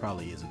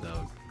 Probably isn't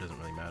though. It doesn't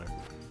really matter.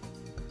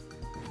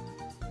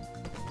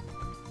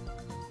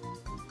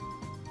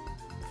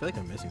 I feel like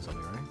I'm missing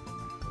something, right?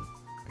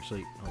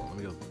 Actually, oh, let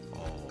me go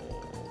all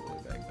the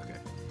way back. Okay.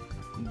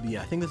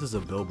 Yeah, I think this is a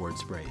billboard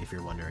spray, if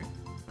you're wondering.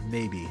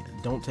 Maybe.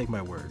 Don't take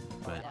my word,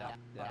 but...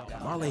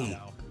 Molly!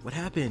 What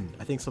happened?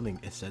 I think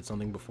it said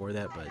something before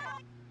that, but...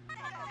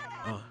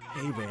 Oh,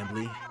 hey,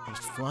 Rambly. I was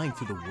flying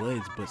through the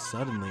woods, but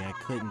suddenly I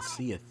couldn't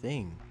see a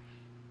thing.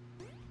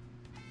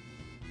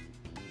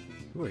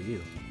 Who are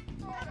you?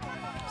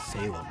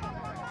 Salem.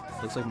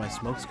 Looks like my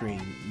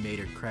smokescreen made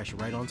her crash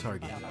right on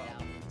target.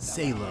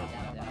 Salem!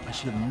 I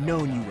should have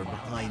known you were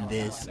behind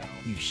this,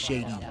 you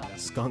shady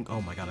skunk.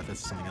 Oh my god, I thought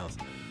this was something else.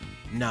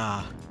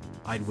 Nah,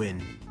 I'd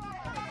win.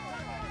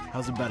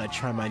 How's about I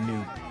try my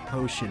new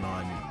potion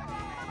on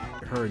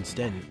her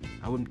instead?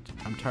 I'm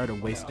tired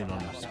of wasting it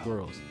on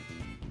squirrels.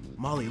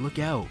 Molly, look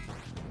out!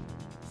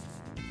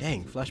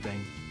 Dang,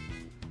 flashbang.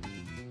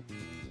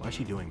 Why is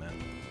she doing that?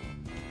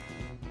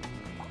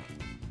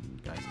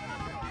 Guys.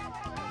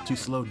 Too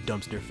slow,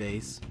 dumpster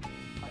face.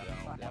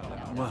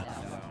 What?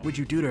 What'd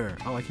you do to her?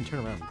 Oh, I can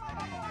turn around.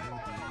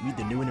 Meet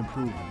the new and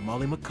improved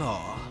Molly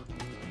McCaw.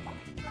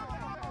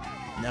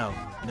 No,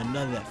 none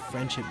of that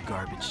friendship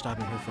garbage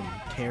stopping her from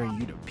tearing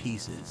you to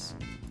pieces.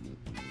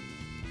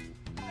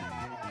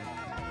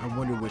 I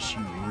wonder what she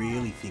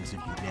really thinks of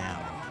you now.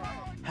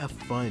 Have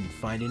fun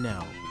finding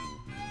out.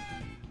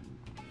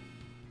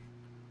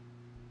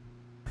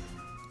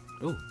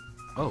 Oh,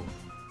 oh,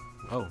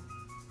 oh.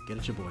 Get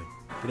at your boy.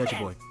 Get at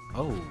your boy.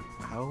 Oh,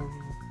 how?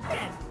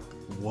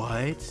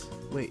 What?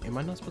 Wait, am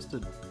I not supposed to...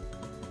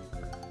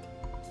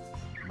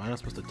 Am I not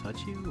supposed to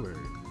touch you, or...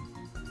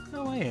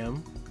 No, I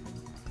am.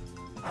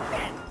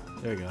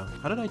 There we go.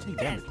 How did I take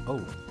damage?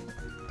 Oh.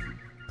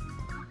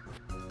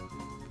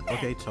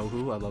 Okay,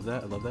 Tohu, I love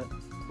that, I love that.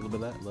 A little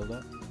bit of that, I love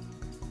that.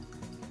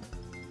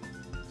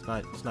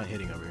 It's not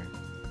hitting over here.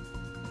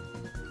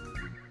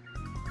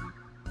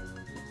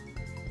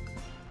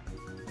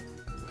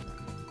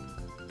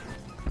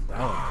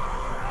 Oh.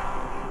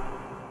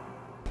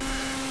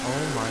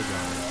 Oh my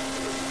god.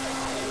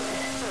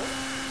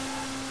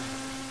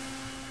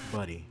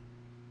 Buddy.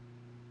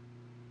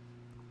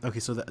 Okay,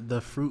 so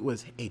the fruit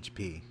was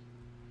HP.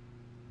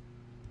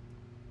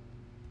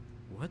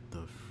 What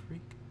the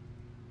freak?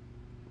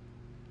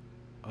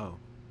 Oh.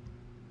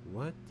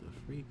 What the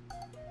freak?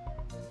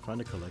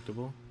 Find a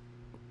collectible?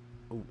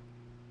 Oh.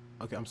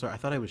 Okay, I'm sorry. I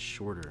thought I was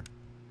shorter.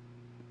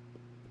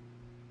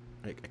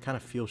 I kind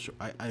of feel short.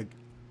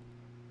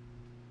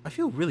 I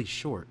feel really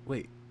short.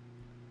 Wait.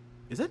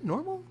 Is that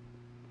normal?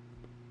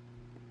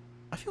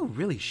 I feel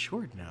really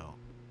short now.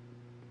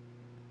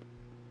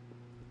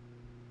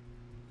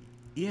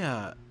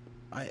 Yeah,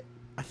 I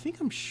think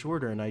I'm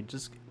shorter, and I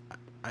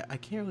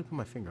can't really put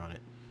my finger on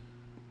it.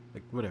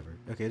 Like, whatever.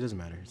 Okay, it doesn't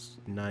matter. It's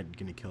not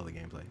gonna kill the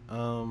gameplay.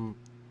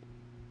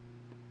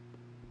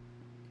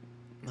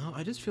 No,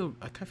 I feel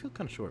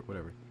kind of short.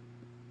 Whatever.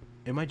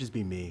 It might just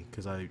be me,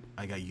 because I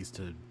got used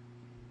to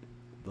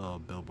the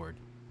billboard.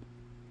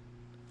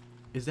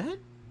 Is that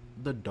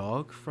the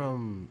dog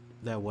from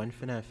that one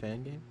FNAF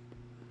fan game?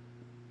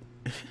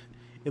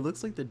 It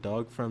looks like the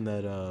dog from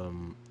that,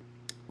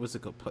 what's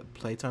it called?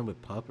 Playtime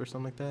with Pup or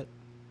something like that?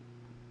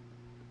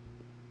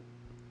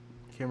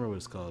 I can't remember what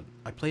it's called.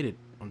 I played it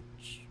on...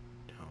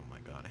 Oh my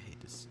god, I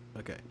hate this.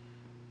 Okay.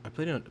 I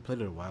played it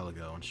a while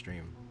ago on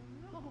stream.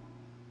 Oh no,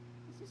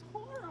 this is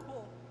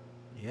horrible.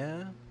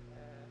 Yeah?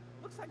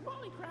 Looks like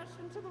Molly crashed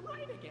into the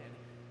right again.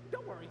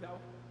 Don't worry though,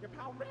 your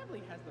pal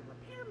Rambley has the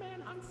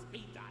repairman on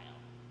speed dial.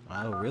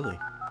 Oh, really?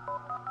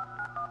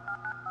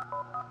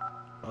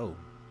 Oh.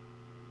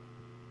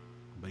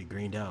 But he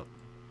greened out.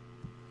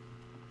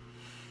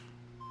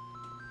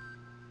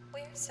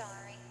 We're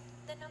sorry.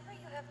 The number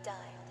you have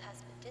dialed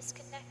has been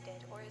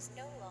disconnected or is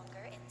no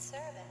longer in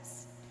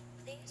service.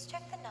 Please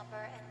check the number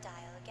and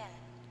dial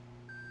again.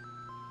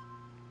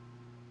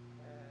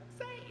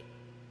 Say,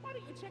 why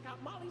don't you check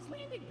out Molly's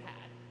landing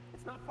pad?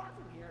 It's not far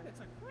from here, and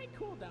it's a great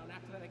cool down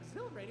after that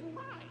exhilarating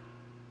ride.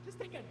 Just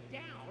take a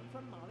down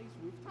from Molly's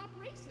rooftop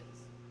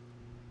races.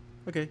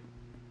 Okay.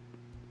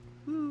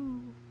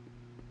 Woo.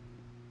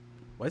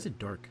 Why is it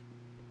dark?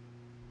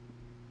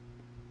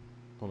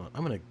 Hold on,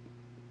 I'm gonna...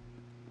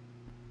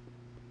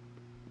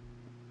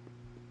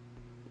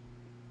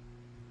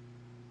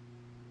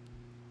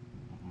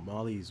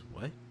 Molly's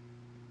what?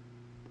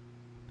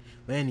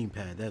 Landing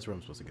pad, that's where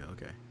I'm supposed to go,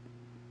 okay.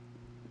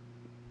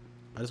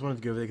 I just wanted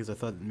to go over there because I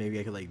thought maybe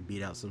I could like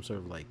beat out some sort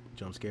of like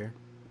jump scare.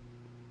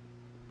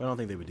 But I don't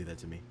think they would do that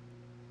to me.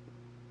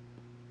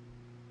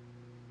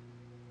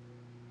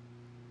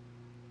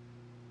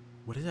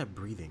 What is that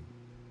breathing?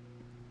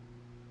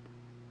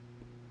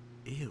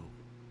 Ew.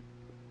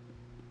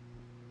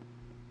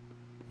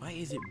 Why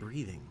is it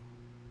breathing?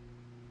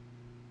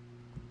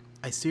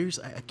 I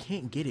seriously, I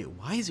can't get it.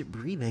 Why is it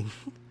breathing?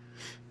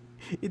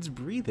 It's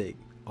breathing.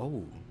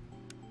 Oh.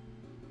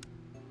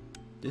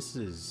 This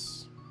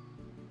is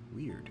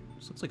weird.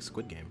 This looks like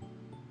Squid Game.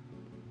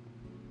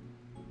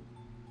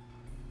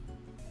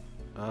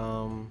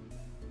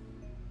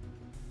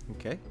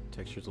 Okay.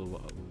 Texture's a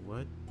little...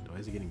 What? Why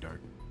is it getting dark?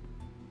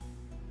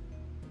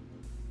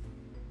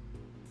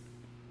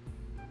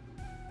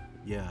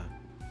 Yeah.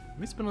 Let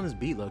me spin on this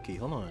beat, Loki.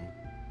 Hold on.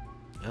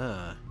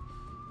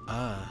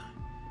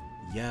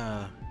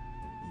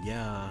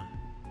 Yeah.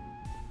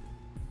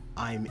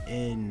 I'm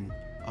in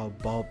a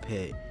ball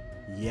pit.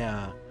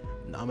 Yeah.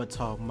 I'ma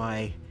talk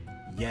my...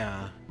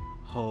 Yeah.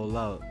 Hold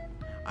up.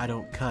 I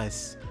don't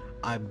cuss.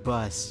 I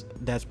bust.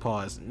 That's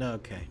pause. No,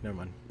 okay. Never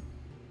mind.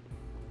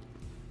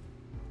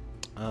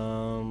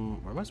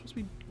 Where am I supposed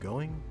to be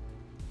going?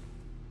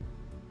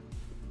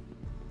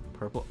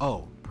 Purple.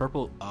 Oh,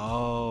 purple.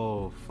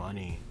 Oh,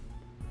 funny.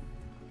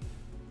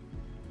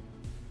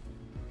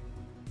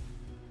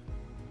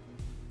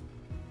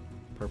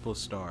 Purple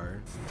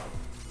star.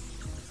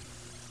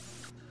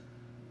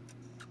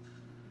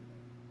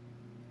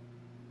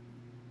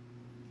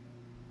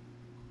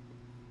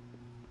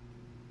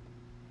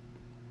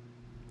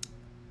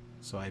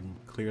 So I'm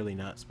clearly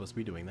not supposed to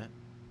be doing that.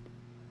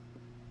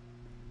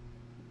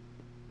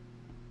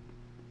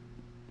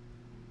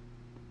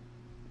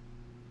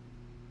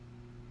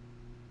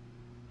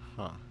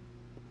 Huh.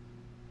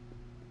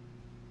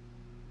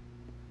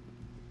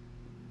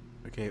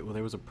 Okay, well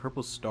there was a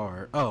purple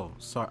star. Oh,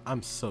 sorry.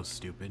 I'm so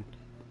stupid.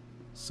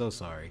 So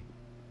sorry.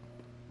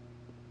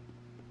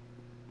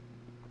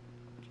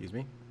 Excuse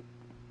me?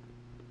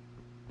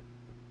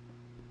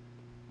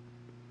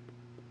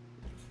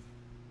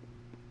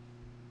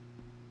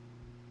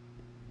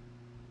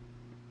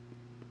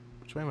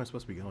 Which way am I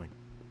supposed to be going?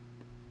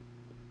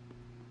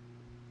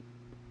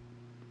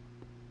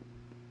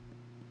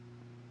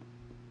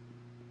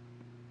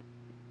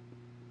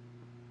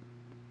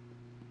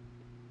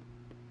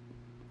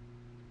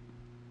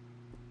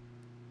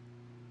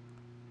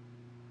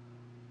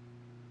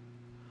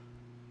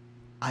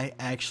 I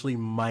actually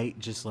might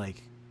just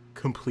like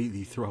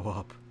completely throw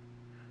up.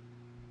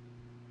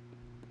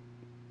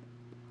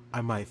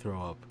 I might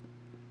throw up.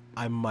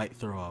 I might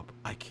throw up.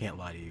 I can't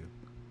lie to you.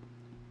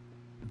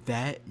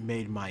 That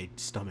made my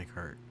stomach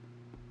hurt.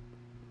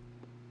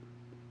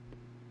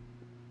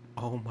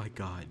 Oh my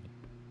god.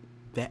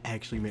 That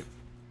actually made...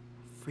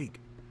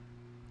 Freak.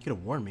 You could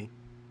have warned me.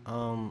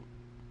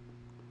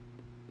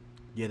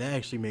 Yeah, that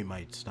actually made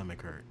my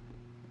stomach hurt.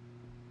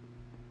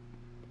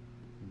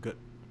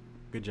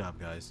 Good job,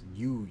 guys.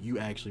 You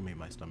actually made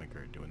my stomach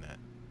hurt doing that.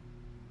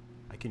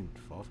 I can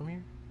fall from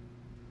here?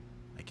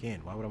 I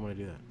can. Why would I want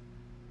to do that?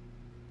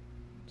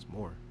 It's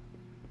more.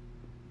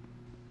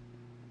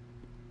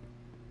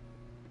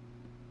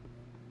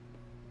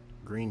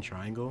 Green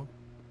triangle?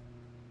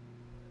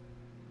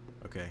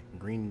 Okay,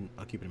 green,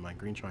 I'll keep it in mind.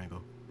 Green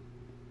triangle.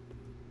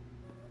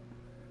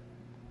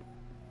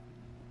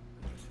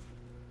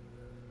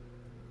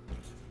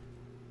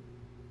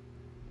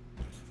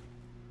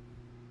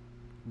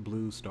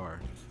 Blue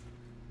star.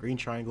 Green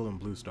triangle and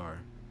blue star.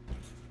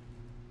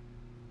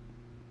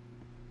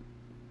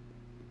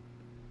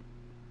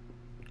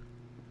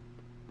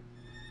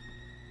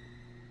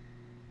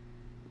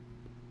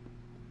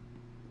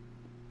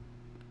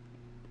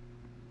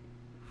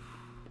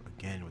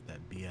 Again with that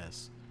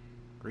BS.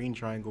 Green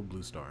triangle,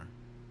 blue star.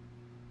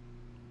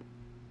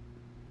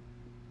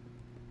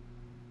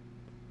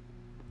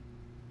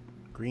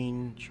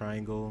 Green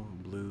triangle,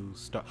 blue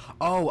star.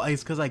 Oh,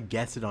 it's because I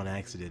guessed it on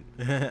accident.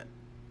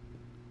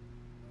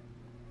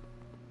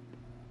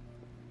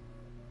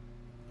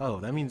 Oh,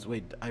 that means,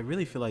 wait, I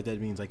really feel like that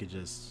means I could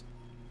just...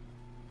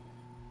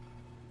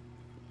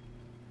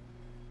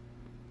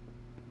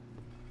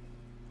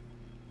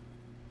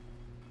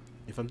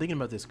 If I'm thinking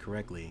about this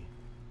correctly,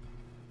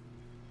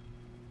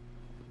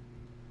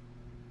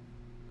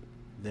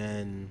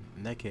 then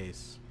in that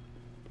case,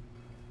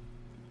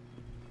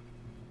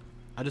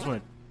 I just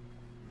want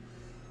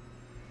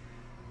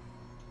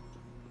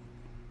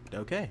to...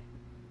 Okay.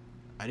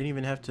 I didn't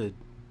even have to...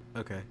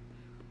 Okay.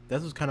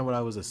 That was kind of what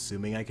I was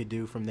assuming I could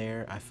do from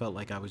there. I felt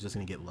like I was just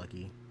going to get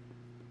lucky.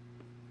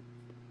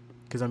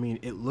 Because, I mean,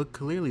 it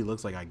clearly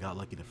looks like I got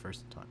lucky the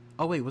first time.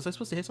 Oh, wait, was I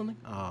supposed to hit something?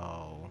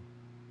 Oh.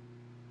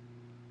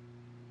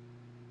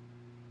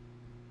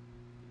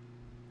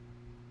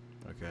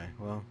 Okay,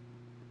 well,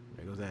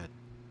 there goes that.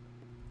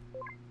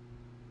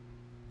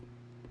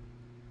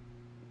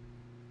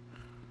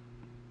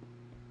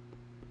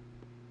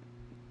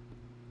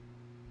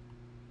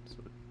 So,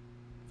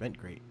 vent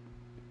grate.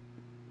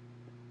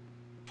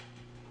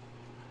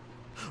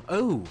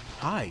 Oh,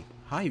 hi.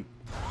 Hi.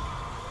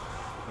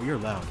 Oh, you're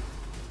loud.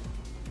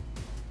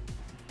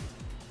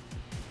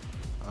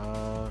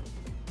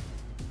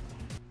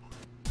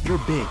 You're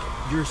big.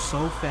 You're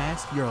so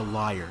fast. You're a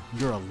liar.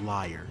 You're a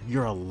liar.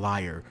 You're a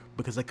liar.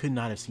 Because I could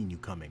not have seen you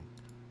coming.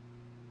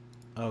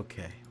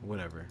 Okay,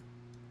 whatever.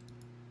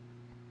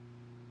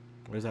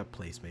 Where does that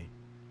place me?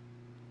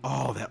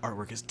 Oh, that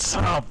artwork is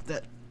tough.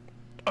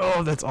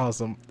 Oh, that's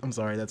awesome. I'm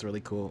sorry, that's really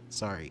cool.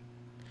 Sorry.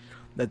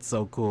 That's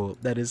so cool.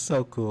 That is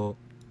so cool.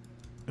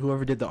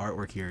 Whoever did the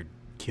artwork here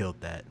killed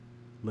that.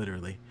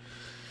 Literally.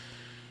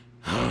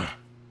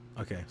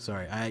 Okay,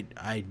 sorry. I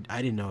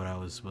didn't know what I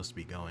was supposed to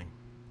be going.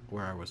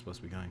 Where I was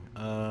supposed to be going.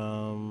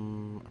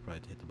 I'll probably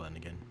have to hit the button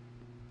again.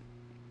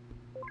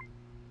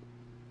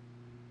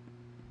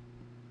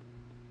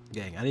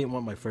 Gang, I didn't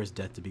want my first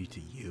death to be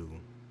to you.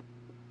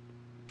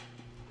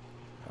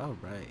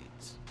 Alright.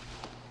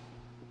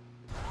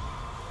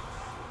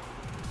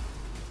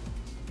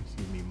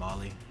 Excuse me,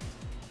 Molly.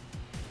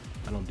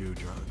 I don't do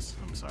drugs.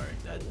 I'm sorry.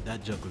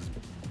 That joke was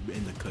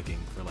in the cooking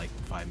for like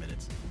 5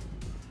 minutes.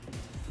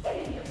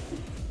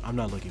 I'm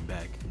not looking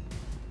back.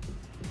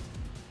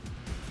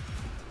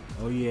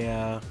 Oh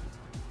yeah.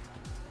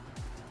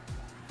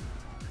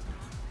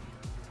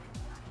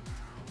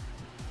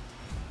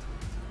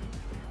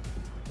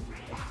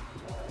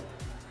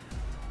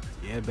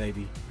 Yeah,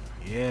 baby.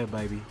 Yeah,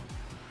 baby.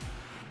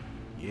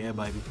 Yeah,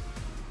 baby.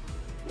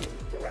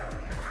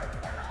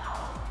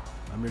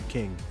 I'm your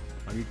king.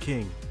 I'm your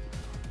king.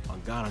 On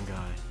God, on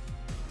God.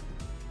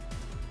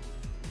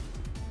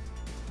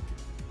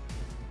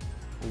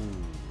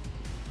 Ooh.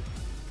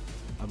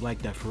 I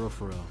like that for real,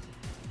 for real.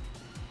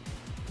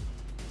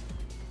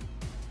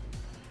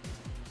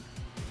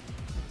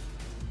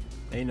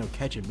 Ain't no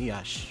catching me.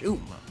 I shoot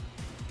my.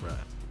 Bruh.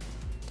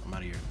 I'm out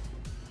of here.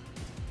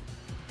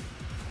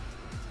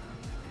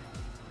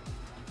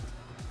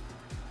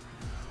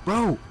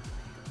 Bro!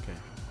 Okay.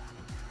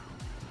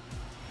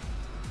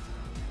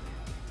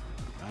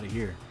 Out of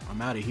here.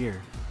 I'm out of here.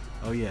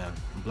 Oh yeah.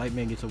 Black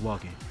man gets to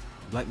walking.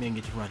 Black man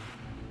gets to running.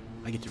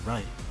 I get to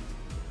run.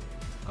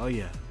 Oh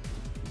yeah.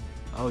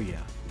 Oh yeah.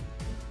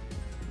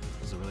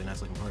 This is a really nice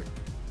looking park.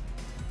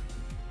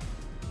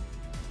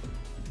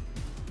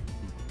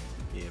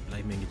 Yeah,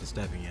 black men get to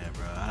stepping. Yeah,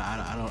 bro.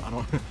 I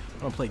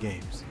don't play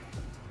games.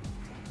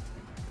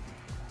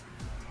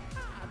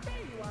 Ah, there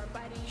you are,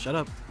 buddy. Shut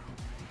up.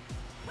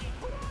 Wait,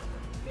 hold on.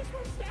 This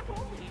one's staff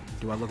only.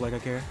 Do I look like I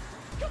care?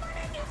 Come on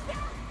in, you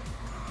staff.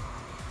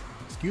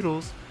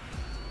 Skittles.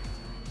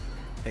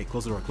 Hey,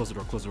 close the door, close the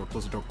door, close the door,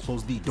 close the door,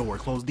 close the door,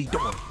 close the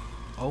door.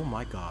 Oh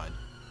my god.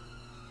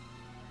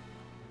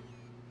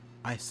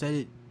 I said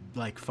it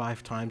like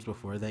 5 times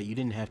before that. You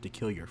didn't have to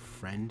kill your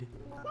friend.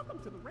 Welcome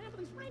to the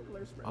Ramblers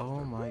Wranglers Register.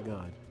 Oh my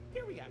god.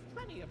 Here we have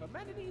plenty of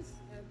amenities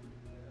and...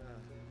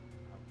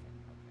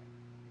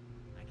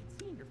 I can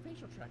see in your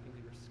facial tracking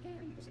that you're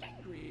scared,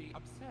 angry,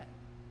 upset.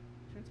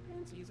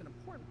 Transparency is an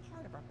important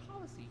part of our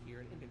policy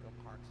here at Indigo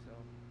Park, so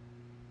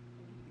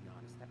I need to be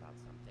honest about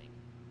something.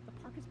 The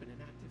park has been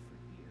inactive for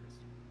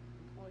years.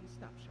 Employees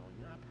stopped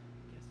showing up,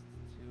 guests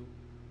too.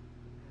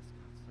 The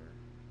mascots are...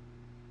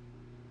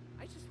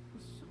 I just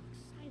was so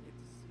excited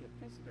to see a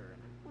visitor,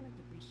 and I wanted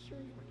to be sure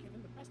you were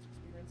given the best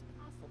experience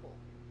possible.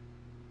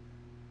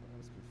 When I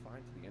was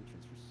confined to the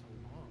entrance for so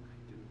long, I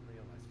didn't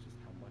realize just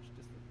how much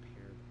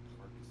disrepair the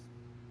park has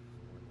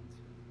fallen into.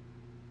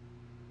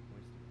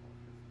 Wasting all of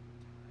your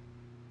time.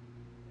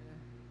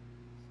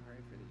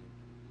 Sorry for the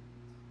inconvenience.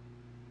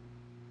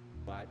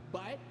 But,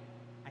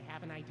 I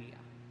have an idea.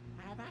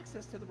 I have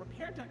access to the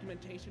repair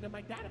documentation in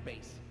my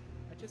database.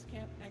 I just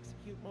can't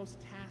execute most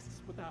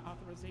tasks without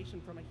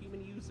authorization from a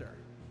human user.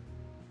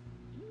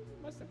 You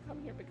must have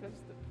come here because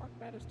the park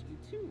matters to you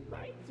too,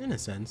 right? In a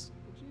sense.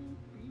 Would you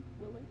be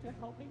willing to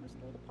help me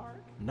restore the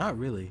park? Not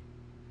really.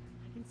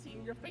 I can see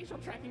in your facial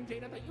tracking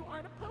data that you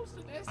aren't opposed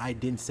to this. I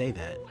didn't say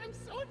that. Ooh, I'm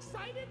so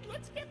excited.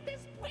 Let's get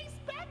this place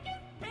back in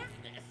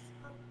business.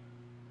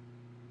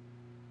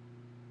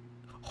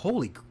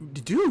 Holy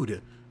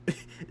dude.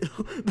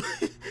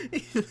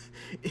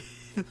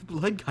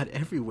 Blood got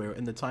everywhere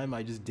in the time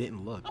I just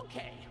didn't look.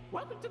 Okay,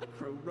 welcome to the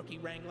crew, Rookie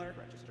Wrangler.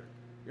 Register.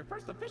 Your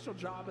first official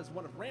job as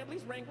one of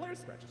Rambley's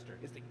Wranglers, register,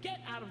 is to get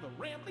out of the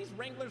Rambley's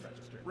Wranglers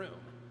register room.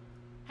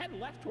 Head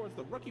left towards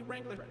the Rookie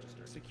Wrangler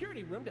register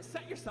security room to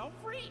set yourself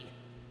free.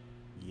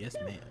 Yes,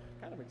 ma'am.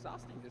 Kind of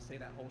exhausting to say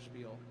that whole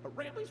spiel, but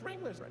Rambley's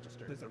Wranglers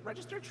register is a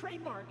registered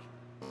trademark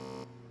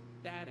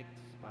that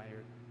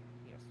expired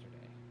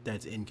yesterday.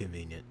 That's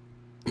inconvenient.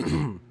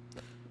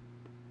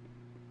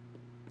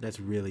 That's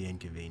really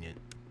inconvenient.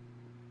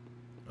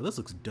 Oh, this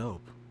looks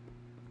dope.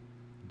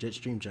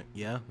 Jetstream junk.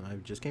 Yeah, I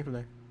just came from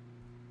there.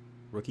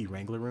 Rookie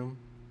Wrangler room.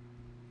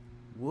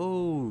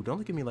 Whoa, don't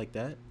look at me like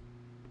that.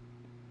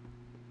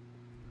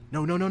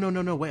 No, no, no, no,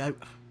 no, no. Wait,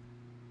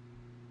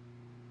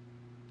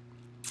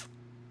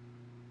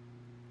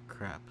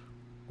 crap.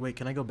 Wait,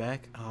 can I go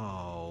back?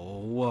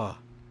 Oh.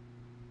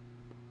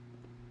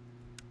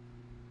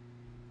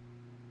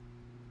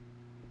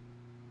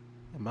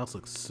 That mouse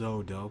looks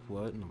so dope.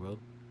 What in the world?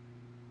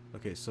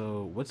 Okay,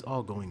 so what's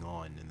all going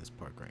on in this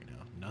park right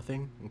now?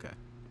 Nothing? Okay.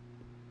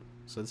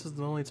 So this is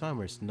the only time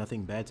where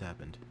nothing bad's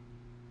happened.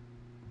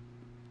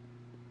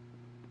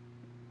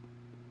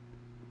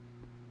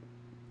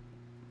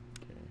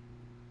 Okay.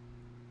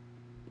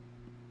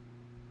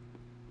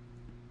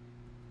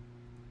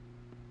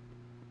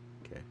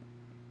 Okay.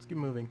 Keep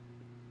moving.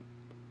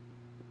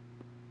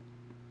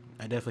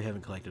 I definitely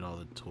haven't collected all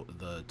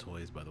the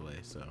toys, by the way,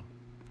 so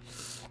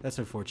that's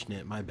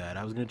unfortunate. My bad.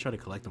 I was gonna try to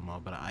collect them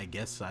all, but I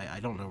guess I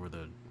don't know where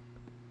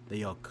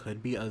they all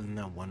could be, other than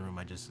that one room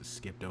I just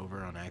skipped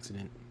over on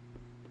accident.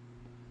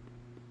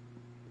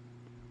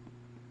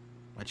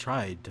 I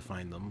tried to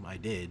find them. I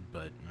did,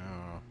 but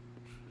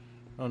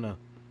oh no.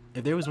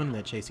 If there was one in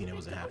that chase scene, it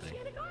wasn't happening.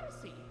 You're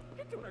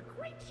doing a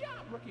great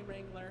job, Rookie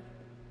Wrangler.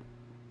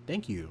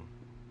 Thank you.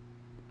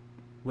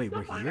 Wait,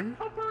 we're here?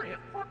 Copper and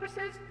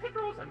porpoises,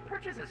 pickerels, and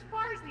perches as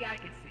far as the eye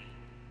can see.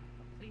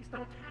 Please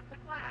don't tap the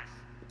glass.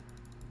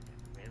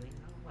 I really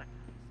know what.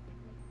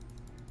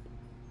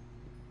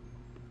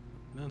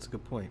 No, that's a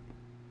good point.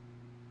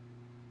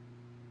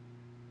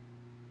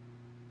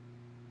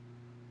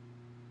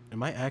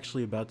 Am I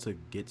actually about to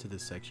get to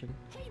this section?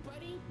 Hey,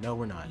 buddy. No,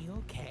 we're not.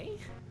 You okay?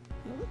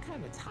 You look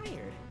kind of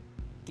tired.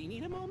 Do you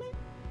need a moment?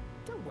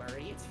 Don't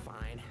worry, it's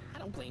fine. I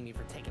don't blame you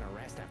for taking a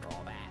rest after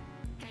all that.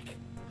 Heck,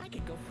 I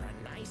could go for a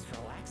nice,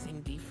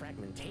 relaxing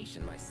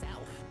defragmentation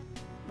myself.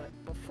 But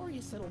before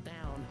you settle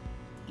down,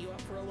 you up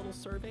for a little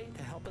survey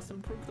to help us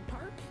improve the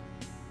park?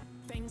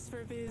 Thanks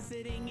for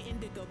visiting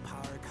Indigo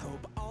Park.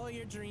 Hope all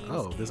your dreams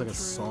Oh, there's like a came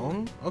true.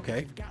 song?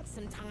 Okay. You've got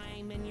some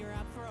time and you're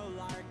up for a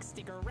lark.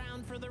 Stick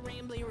around for the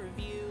Rambly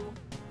review.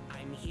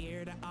 I'm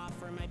here to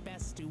offer my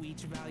best to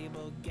each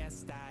valuable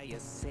guest I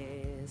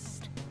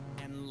assist.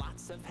 And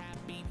lots of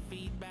happy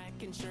feedback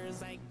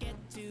ensures I get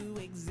to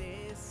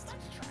exist.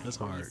 That's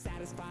Were you hard.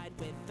 satisfied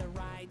with the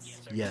rides?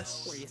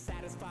 Yes. Were you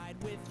satisfied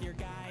with your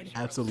guide? Do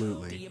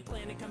Absolutely. you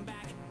plan to come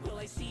back? Will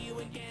I see you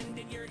again?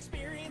 Did your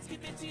experience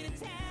convince you to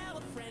tell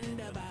a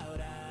friend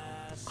about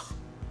us?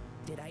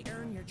 Did I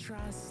earn your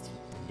trust?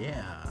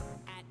 Yeah.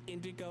 At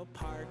Indigo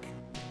Park,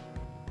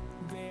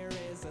 there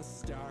is a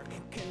stark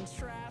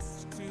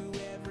contrast to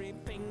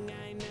everything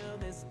I know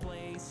this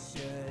place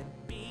should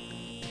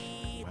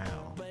be.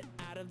 Wow. But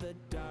out of the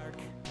dark,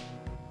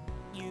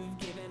 you've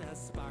given a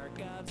spark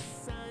of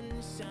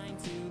sunshine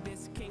to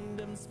this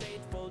kingdom's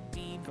faithful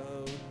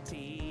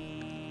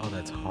devotee. Oh,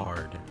 that's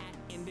hard. At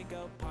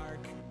Indigo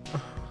Park,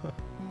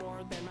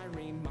 more than my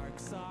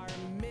remarks are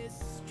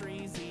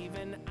mysteries.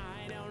 Even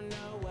I don't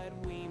know what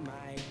we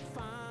might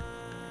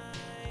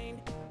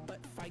find.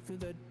 But fight through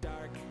the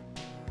dark,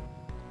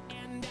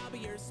 and I'll be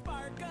your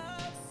spark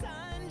of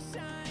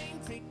sunshine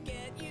to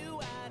get you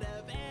out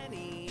of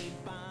any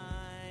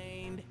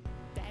bind.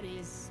 That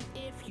is,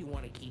 if you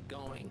want to keep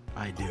going.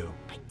 I do.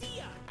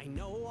 Idea! I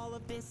know all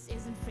of this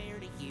isn't fair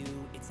to you.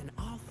 It's an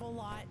awful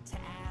lot to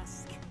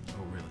ask.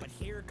 Oh, really? But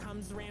here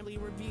comes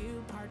Rambly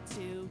Review Part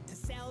 2 to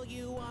sell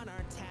you on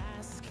our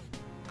task.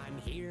 I'm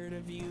here to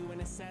view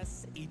and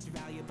assess each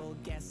valuable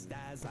guest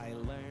as I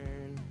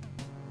learn.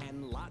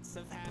 And lots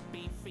of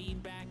happy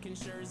feedback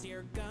ensures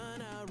you're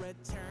gonna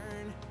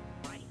return.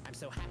 Right, I'm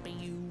so happy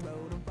you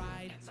rode a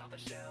ride.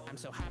 I'm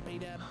so happy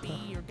to be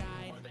your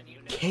guide.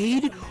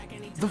 Cade?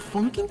 The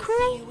Funkin'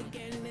 Crew?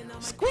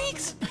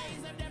 Squeaks?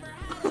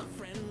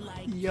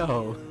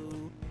 Yo.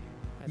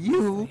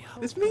 You?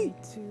 It's me.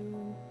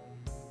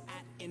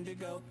 At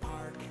Indigo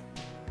Park,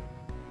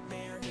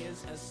 there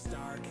is a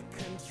stark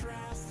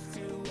contrast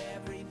to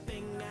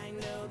everything I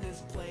know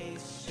this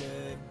place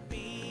should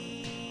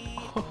be.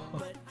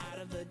 But out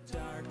of the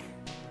dark,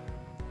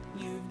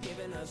 you've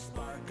given a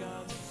spark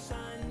of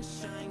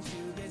sunshine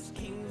to this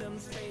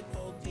kingdom's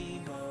faithful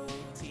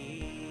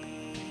devotee.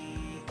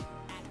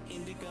 At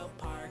Indigo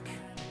Park,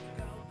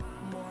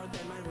 more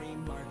than my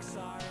remarks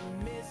are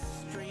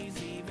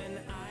mysteries. Even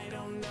I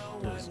don't know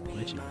There's what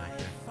we glitching right might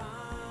there.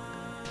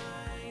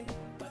 find.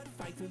 But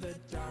fight through the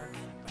dark,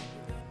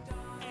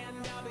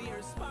 and I'll be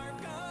your spark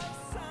of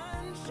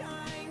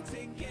sunshine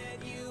to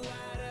get you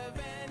out of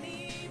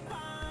any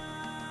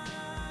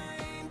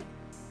bind.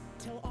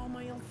 Till all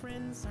my old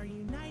friends are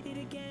united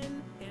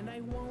again, and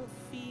I won't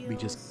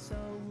feel so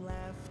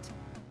left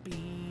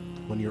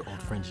behind. One of your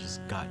old friends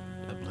just got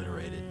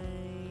obliterated.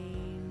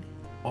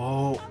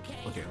 Oh.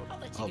 Okay, I'll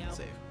let you I'll go.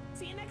 save.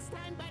 See you next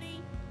time,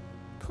 buddy.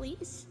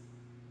 Please.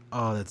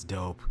 Oh, that's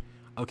dope.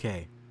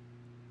 Okay.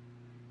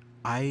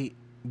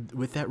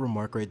 With that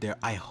remark right there,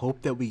 I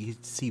hope that we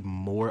see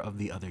more of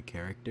the other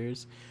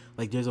characters.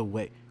 Like, there's a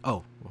way.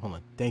 Oh, hold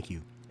on. Thank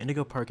you.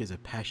 Indigo Park is a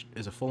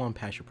full-on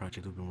passion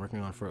project we've been working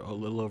on for a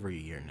little over a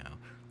year now.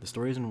 The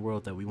stories and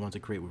world that we want to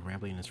create with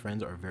Rambly and his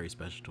friends are very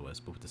special to us,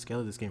 but with the scale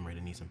of this game, we're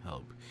gonna need some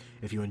help.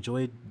 If you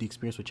enjoyed the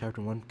experience with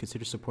Chapter 1,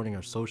 consider supporting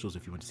our socials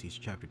if you want to see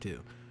Chapter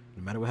 2.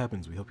 No matter what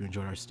happens, we hope you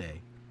enjoyed our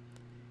stay.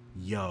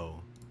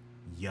 Yo.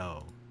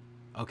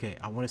 Okay,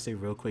 I want to say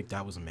real quick,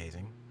 that was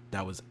amazing.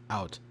 That was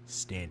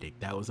outstanding.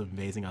 That was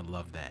amazing. I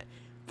love that.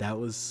 That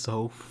was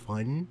so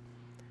fun.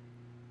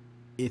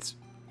 It's...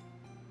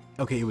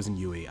 Okay, it was in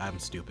UE. I'm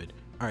stupid.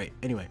 Alright,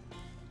 anyway.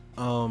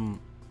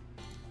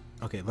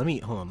 Okay,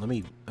 hold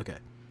on, okay.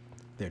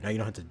 There, now you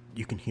don't have to,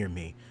 you can hear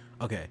me.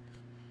 Okay.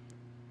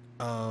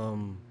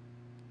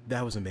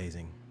 That was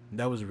amazing.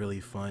 That was really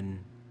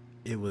fun.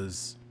 It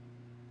was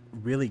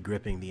really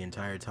gripping the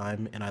entire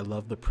time, and I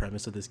love the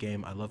premise of this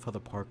game. I love how the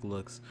park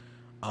looks.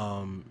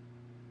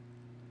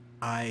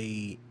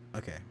 I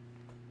Okay.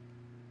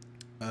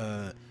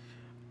 Uh.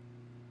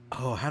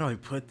 Oh, how do I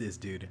put this,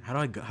 dude? How do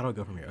I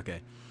go from here?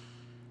 Okay.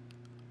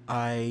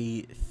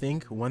 I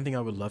think one thing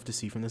I would love to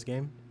see from this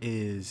game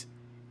is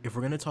if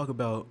we're gonna talk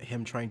about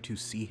him trying to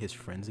see his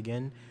friends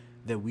again,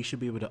 that we should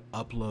be able to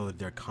upload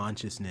their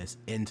consciousness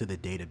into the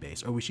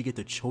database, or we should get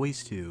the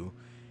choice to,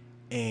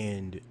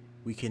 and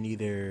we can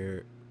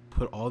either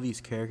put all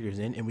these characters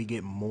in and we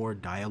get more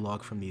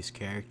dialogue from these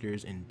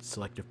characters in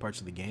selective parts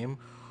of the game,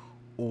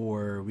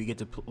 or we get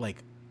to put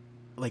like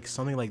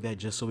something like that,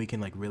 just so we can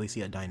like really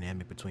see a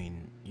dynamic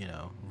between, you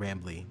know,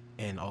 Rambly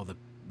and all the,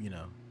 you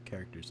know,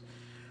 characters.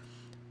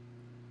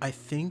 I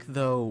think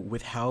though,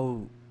 with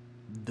how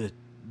the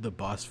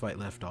boss fight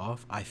left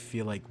off, I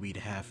feel like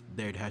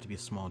there'd have to be a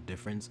small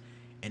difference,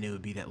 and it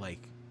would be that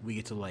like we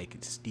get to like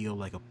steal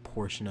like a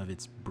portion of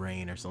its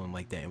brain or something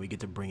like that, and we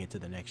get to bring it to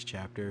the next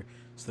chapter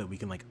so that we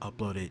can like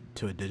upload it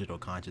to a digital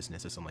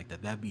consciousness or something like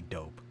that. That'd be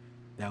dope.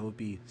 That would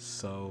be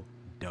so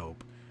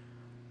dope.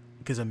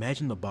 Because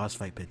imagine the boss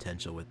fight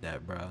potential with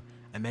that, bro.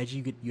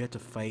 Imagine you had to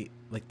fight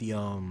like the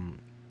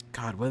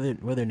God, what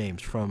are their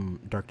names from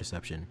Dark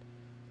Deception?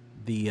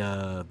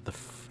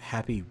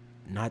 Happy,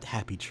 not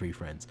happy tree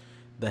friends,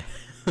 the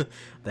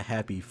the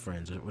happy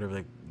friends or whatever,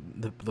 like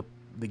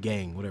the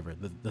gang, whatever,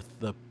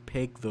 the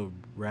pig, the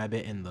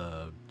rabbit, and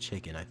the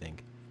chicken, I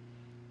think.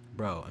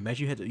 Bro,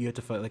 imagine you had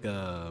to fight like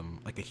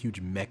a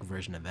huge mech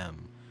version of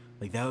them.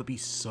 Like that would be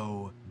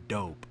so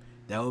dope.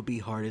 That would be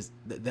hard as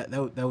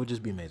that would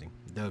just be amazing.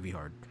 That would be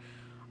hard.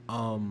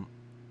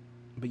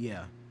 But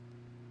yeah,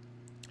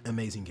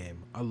 amazing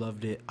game. I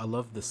loved it. I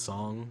love the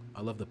song.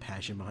 I love the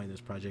passion behind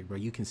this project, bro.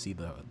 You can see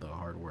the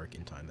hard work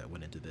and time that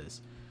went into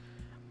this.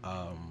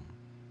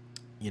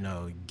 You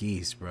know,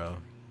 Geese, bro.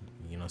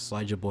 You know,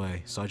 slide your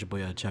boy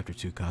a chapter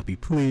 2 copy,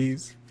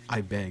 please.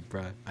 I beg,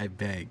 bro. I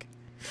beg.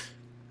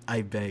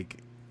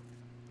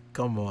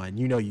 Come on,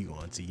 you know you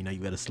want to. You know you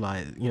gotta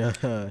slide. You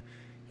know,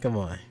 come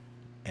on.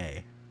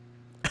 Hey,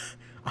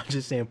 I'm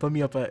just saying, put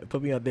me up there,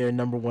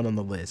 #1 on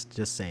the list.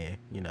 Just saying,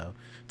 you know,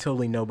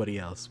 totally nobody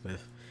else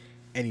with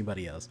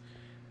anybody else.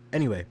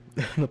 Anyway,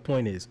 the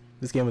point is,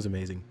 this game was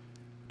amazing.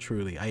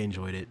 Truly, I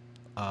enjoyed it.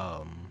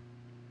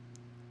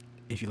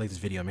 If you like this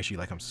video, make sure you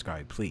like and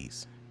subscribe,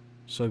 please.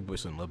 Show your boy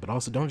some love, but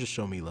also don't just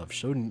show me love.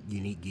 Show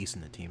Unique Geese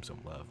and the team some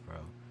love, bro.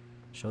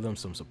 Show them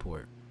some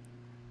support.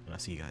 And I'll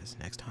see you guys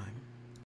next time.